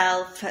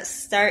yourself,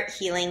 start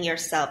healing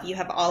yourself. You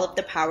have all of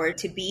the power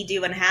to be,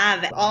 do, and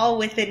have all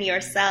within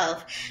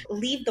yourself.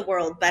 Leave the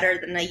world better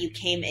than you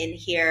came in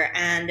here,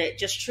 and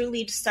just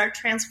truly start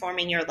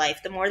transforming your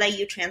life. The more that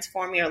you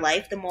transform your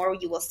life, the more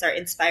you will start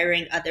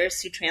inspiring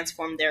others to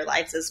transform their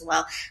lives as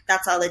well.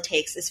 That's all it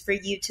takes, is for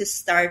you to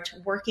start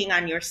working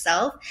on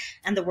yourself,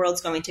 and the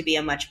world's going to be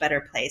a much better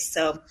place.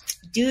 So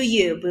do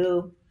you,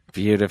 boo.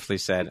 Beautifully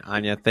said.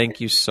 Ania,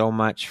 thank you so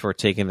much for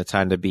taking the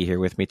time to be here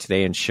with me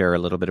today and share a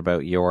little bit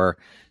about your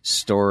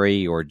story,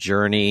 your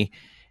journey,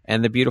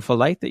 and the beautiful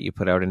light that you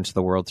put out into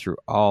the world through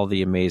all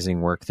the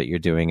amazing work that you're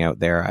doing out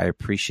there. I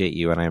appreciate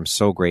you, and I am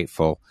so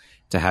grateful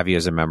to have you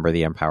as a member of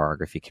the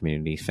Empowerography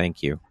community.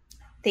 Thank you.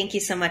 Thank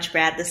you so much,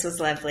 Brad. This was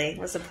lovely. It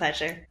was a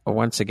pleasure.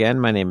 Once again,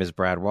 my name is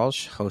Brad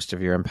Walsh, host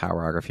of your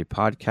Empowerography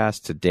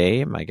podcast.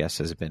 Today, my guest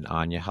has been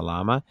Ania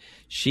Halama.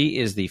 She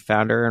is the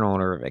founder and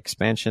owner of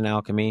Expansion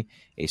Alchemy,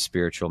 a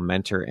spiritual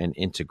mentor and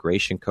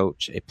integration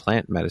coach, a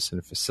plant medicine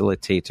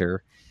facilitator,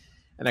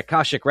 an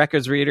Akashic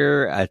Records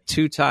reader, a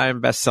 2-time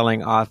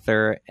best-selling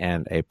author,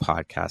 and a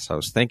podcast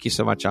host. Thank you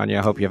so much, Ania.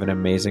 I hope you have an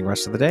amazing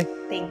rest of the day.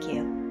 Thank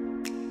you.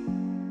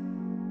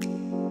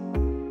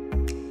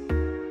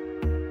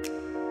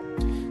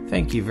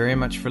 Thank you very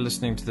much for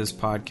listening to this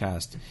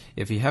podcast.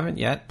 If you haven't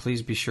yet,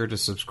 please be sure to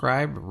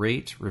subscribe,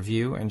 rate,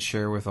 review, and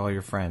share with all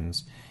your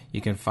friends.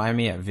 You can find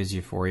me at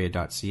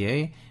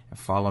visuphoria.ca and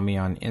follow me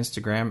on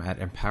Instagram at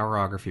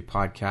Empowerography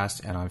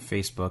Podcast and on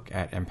Facebook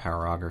at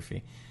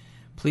Empowerography.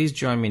 Please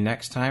join me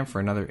next time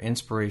for another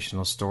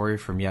inspirational story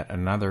from yet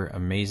another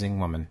amazing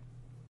woman.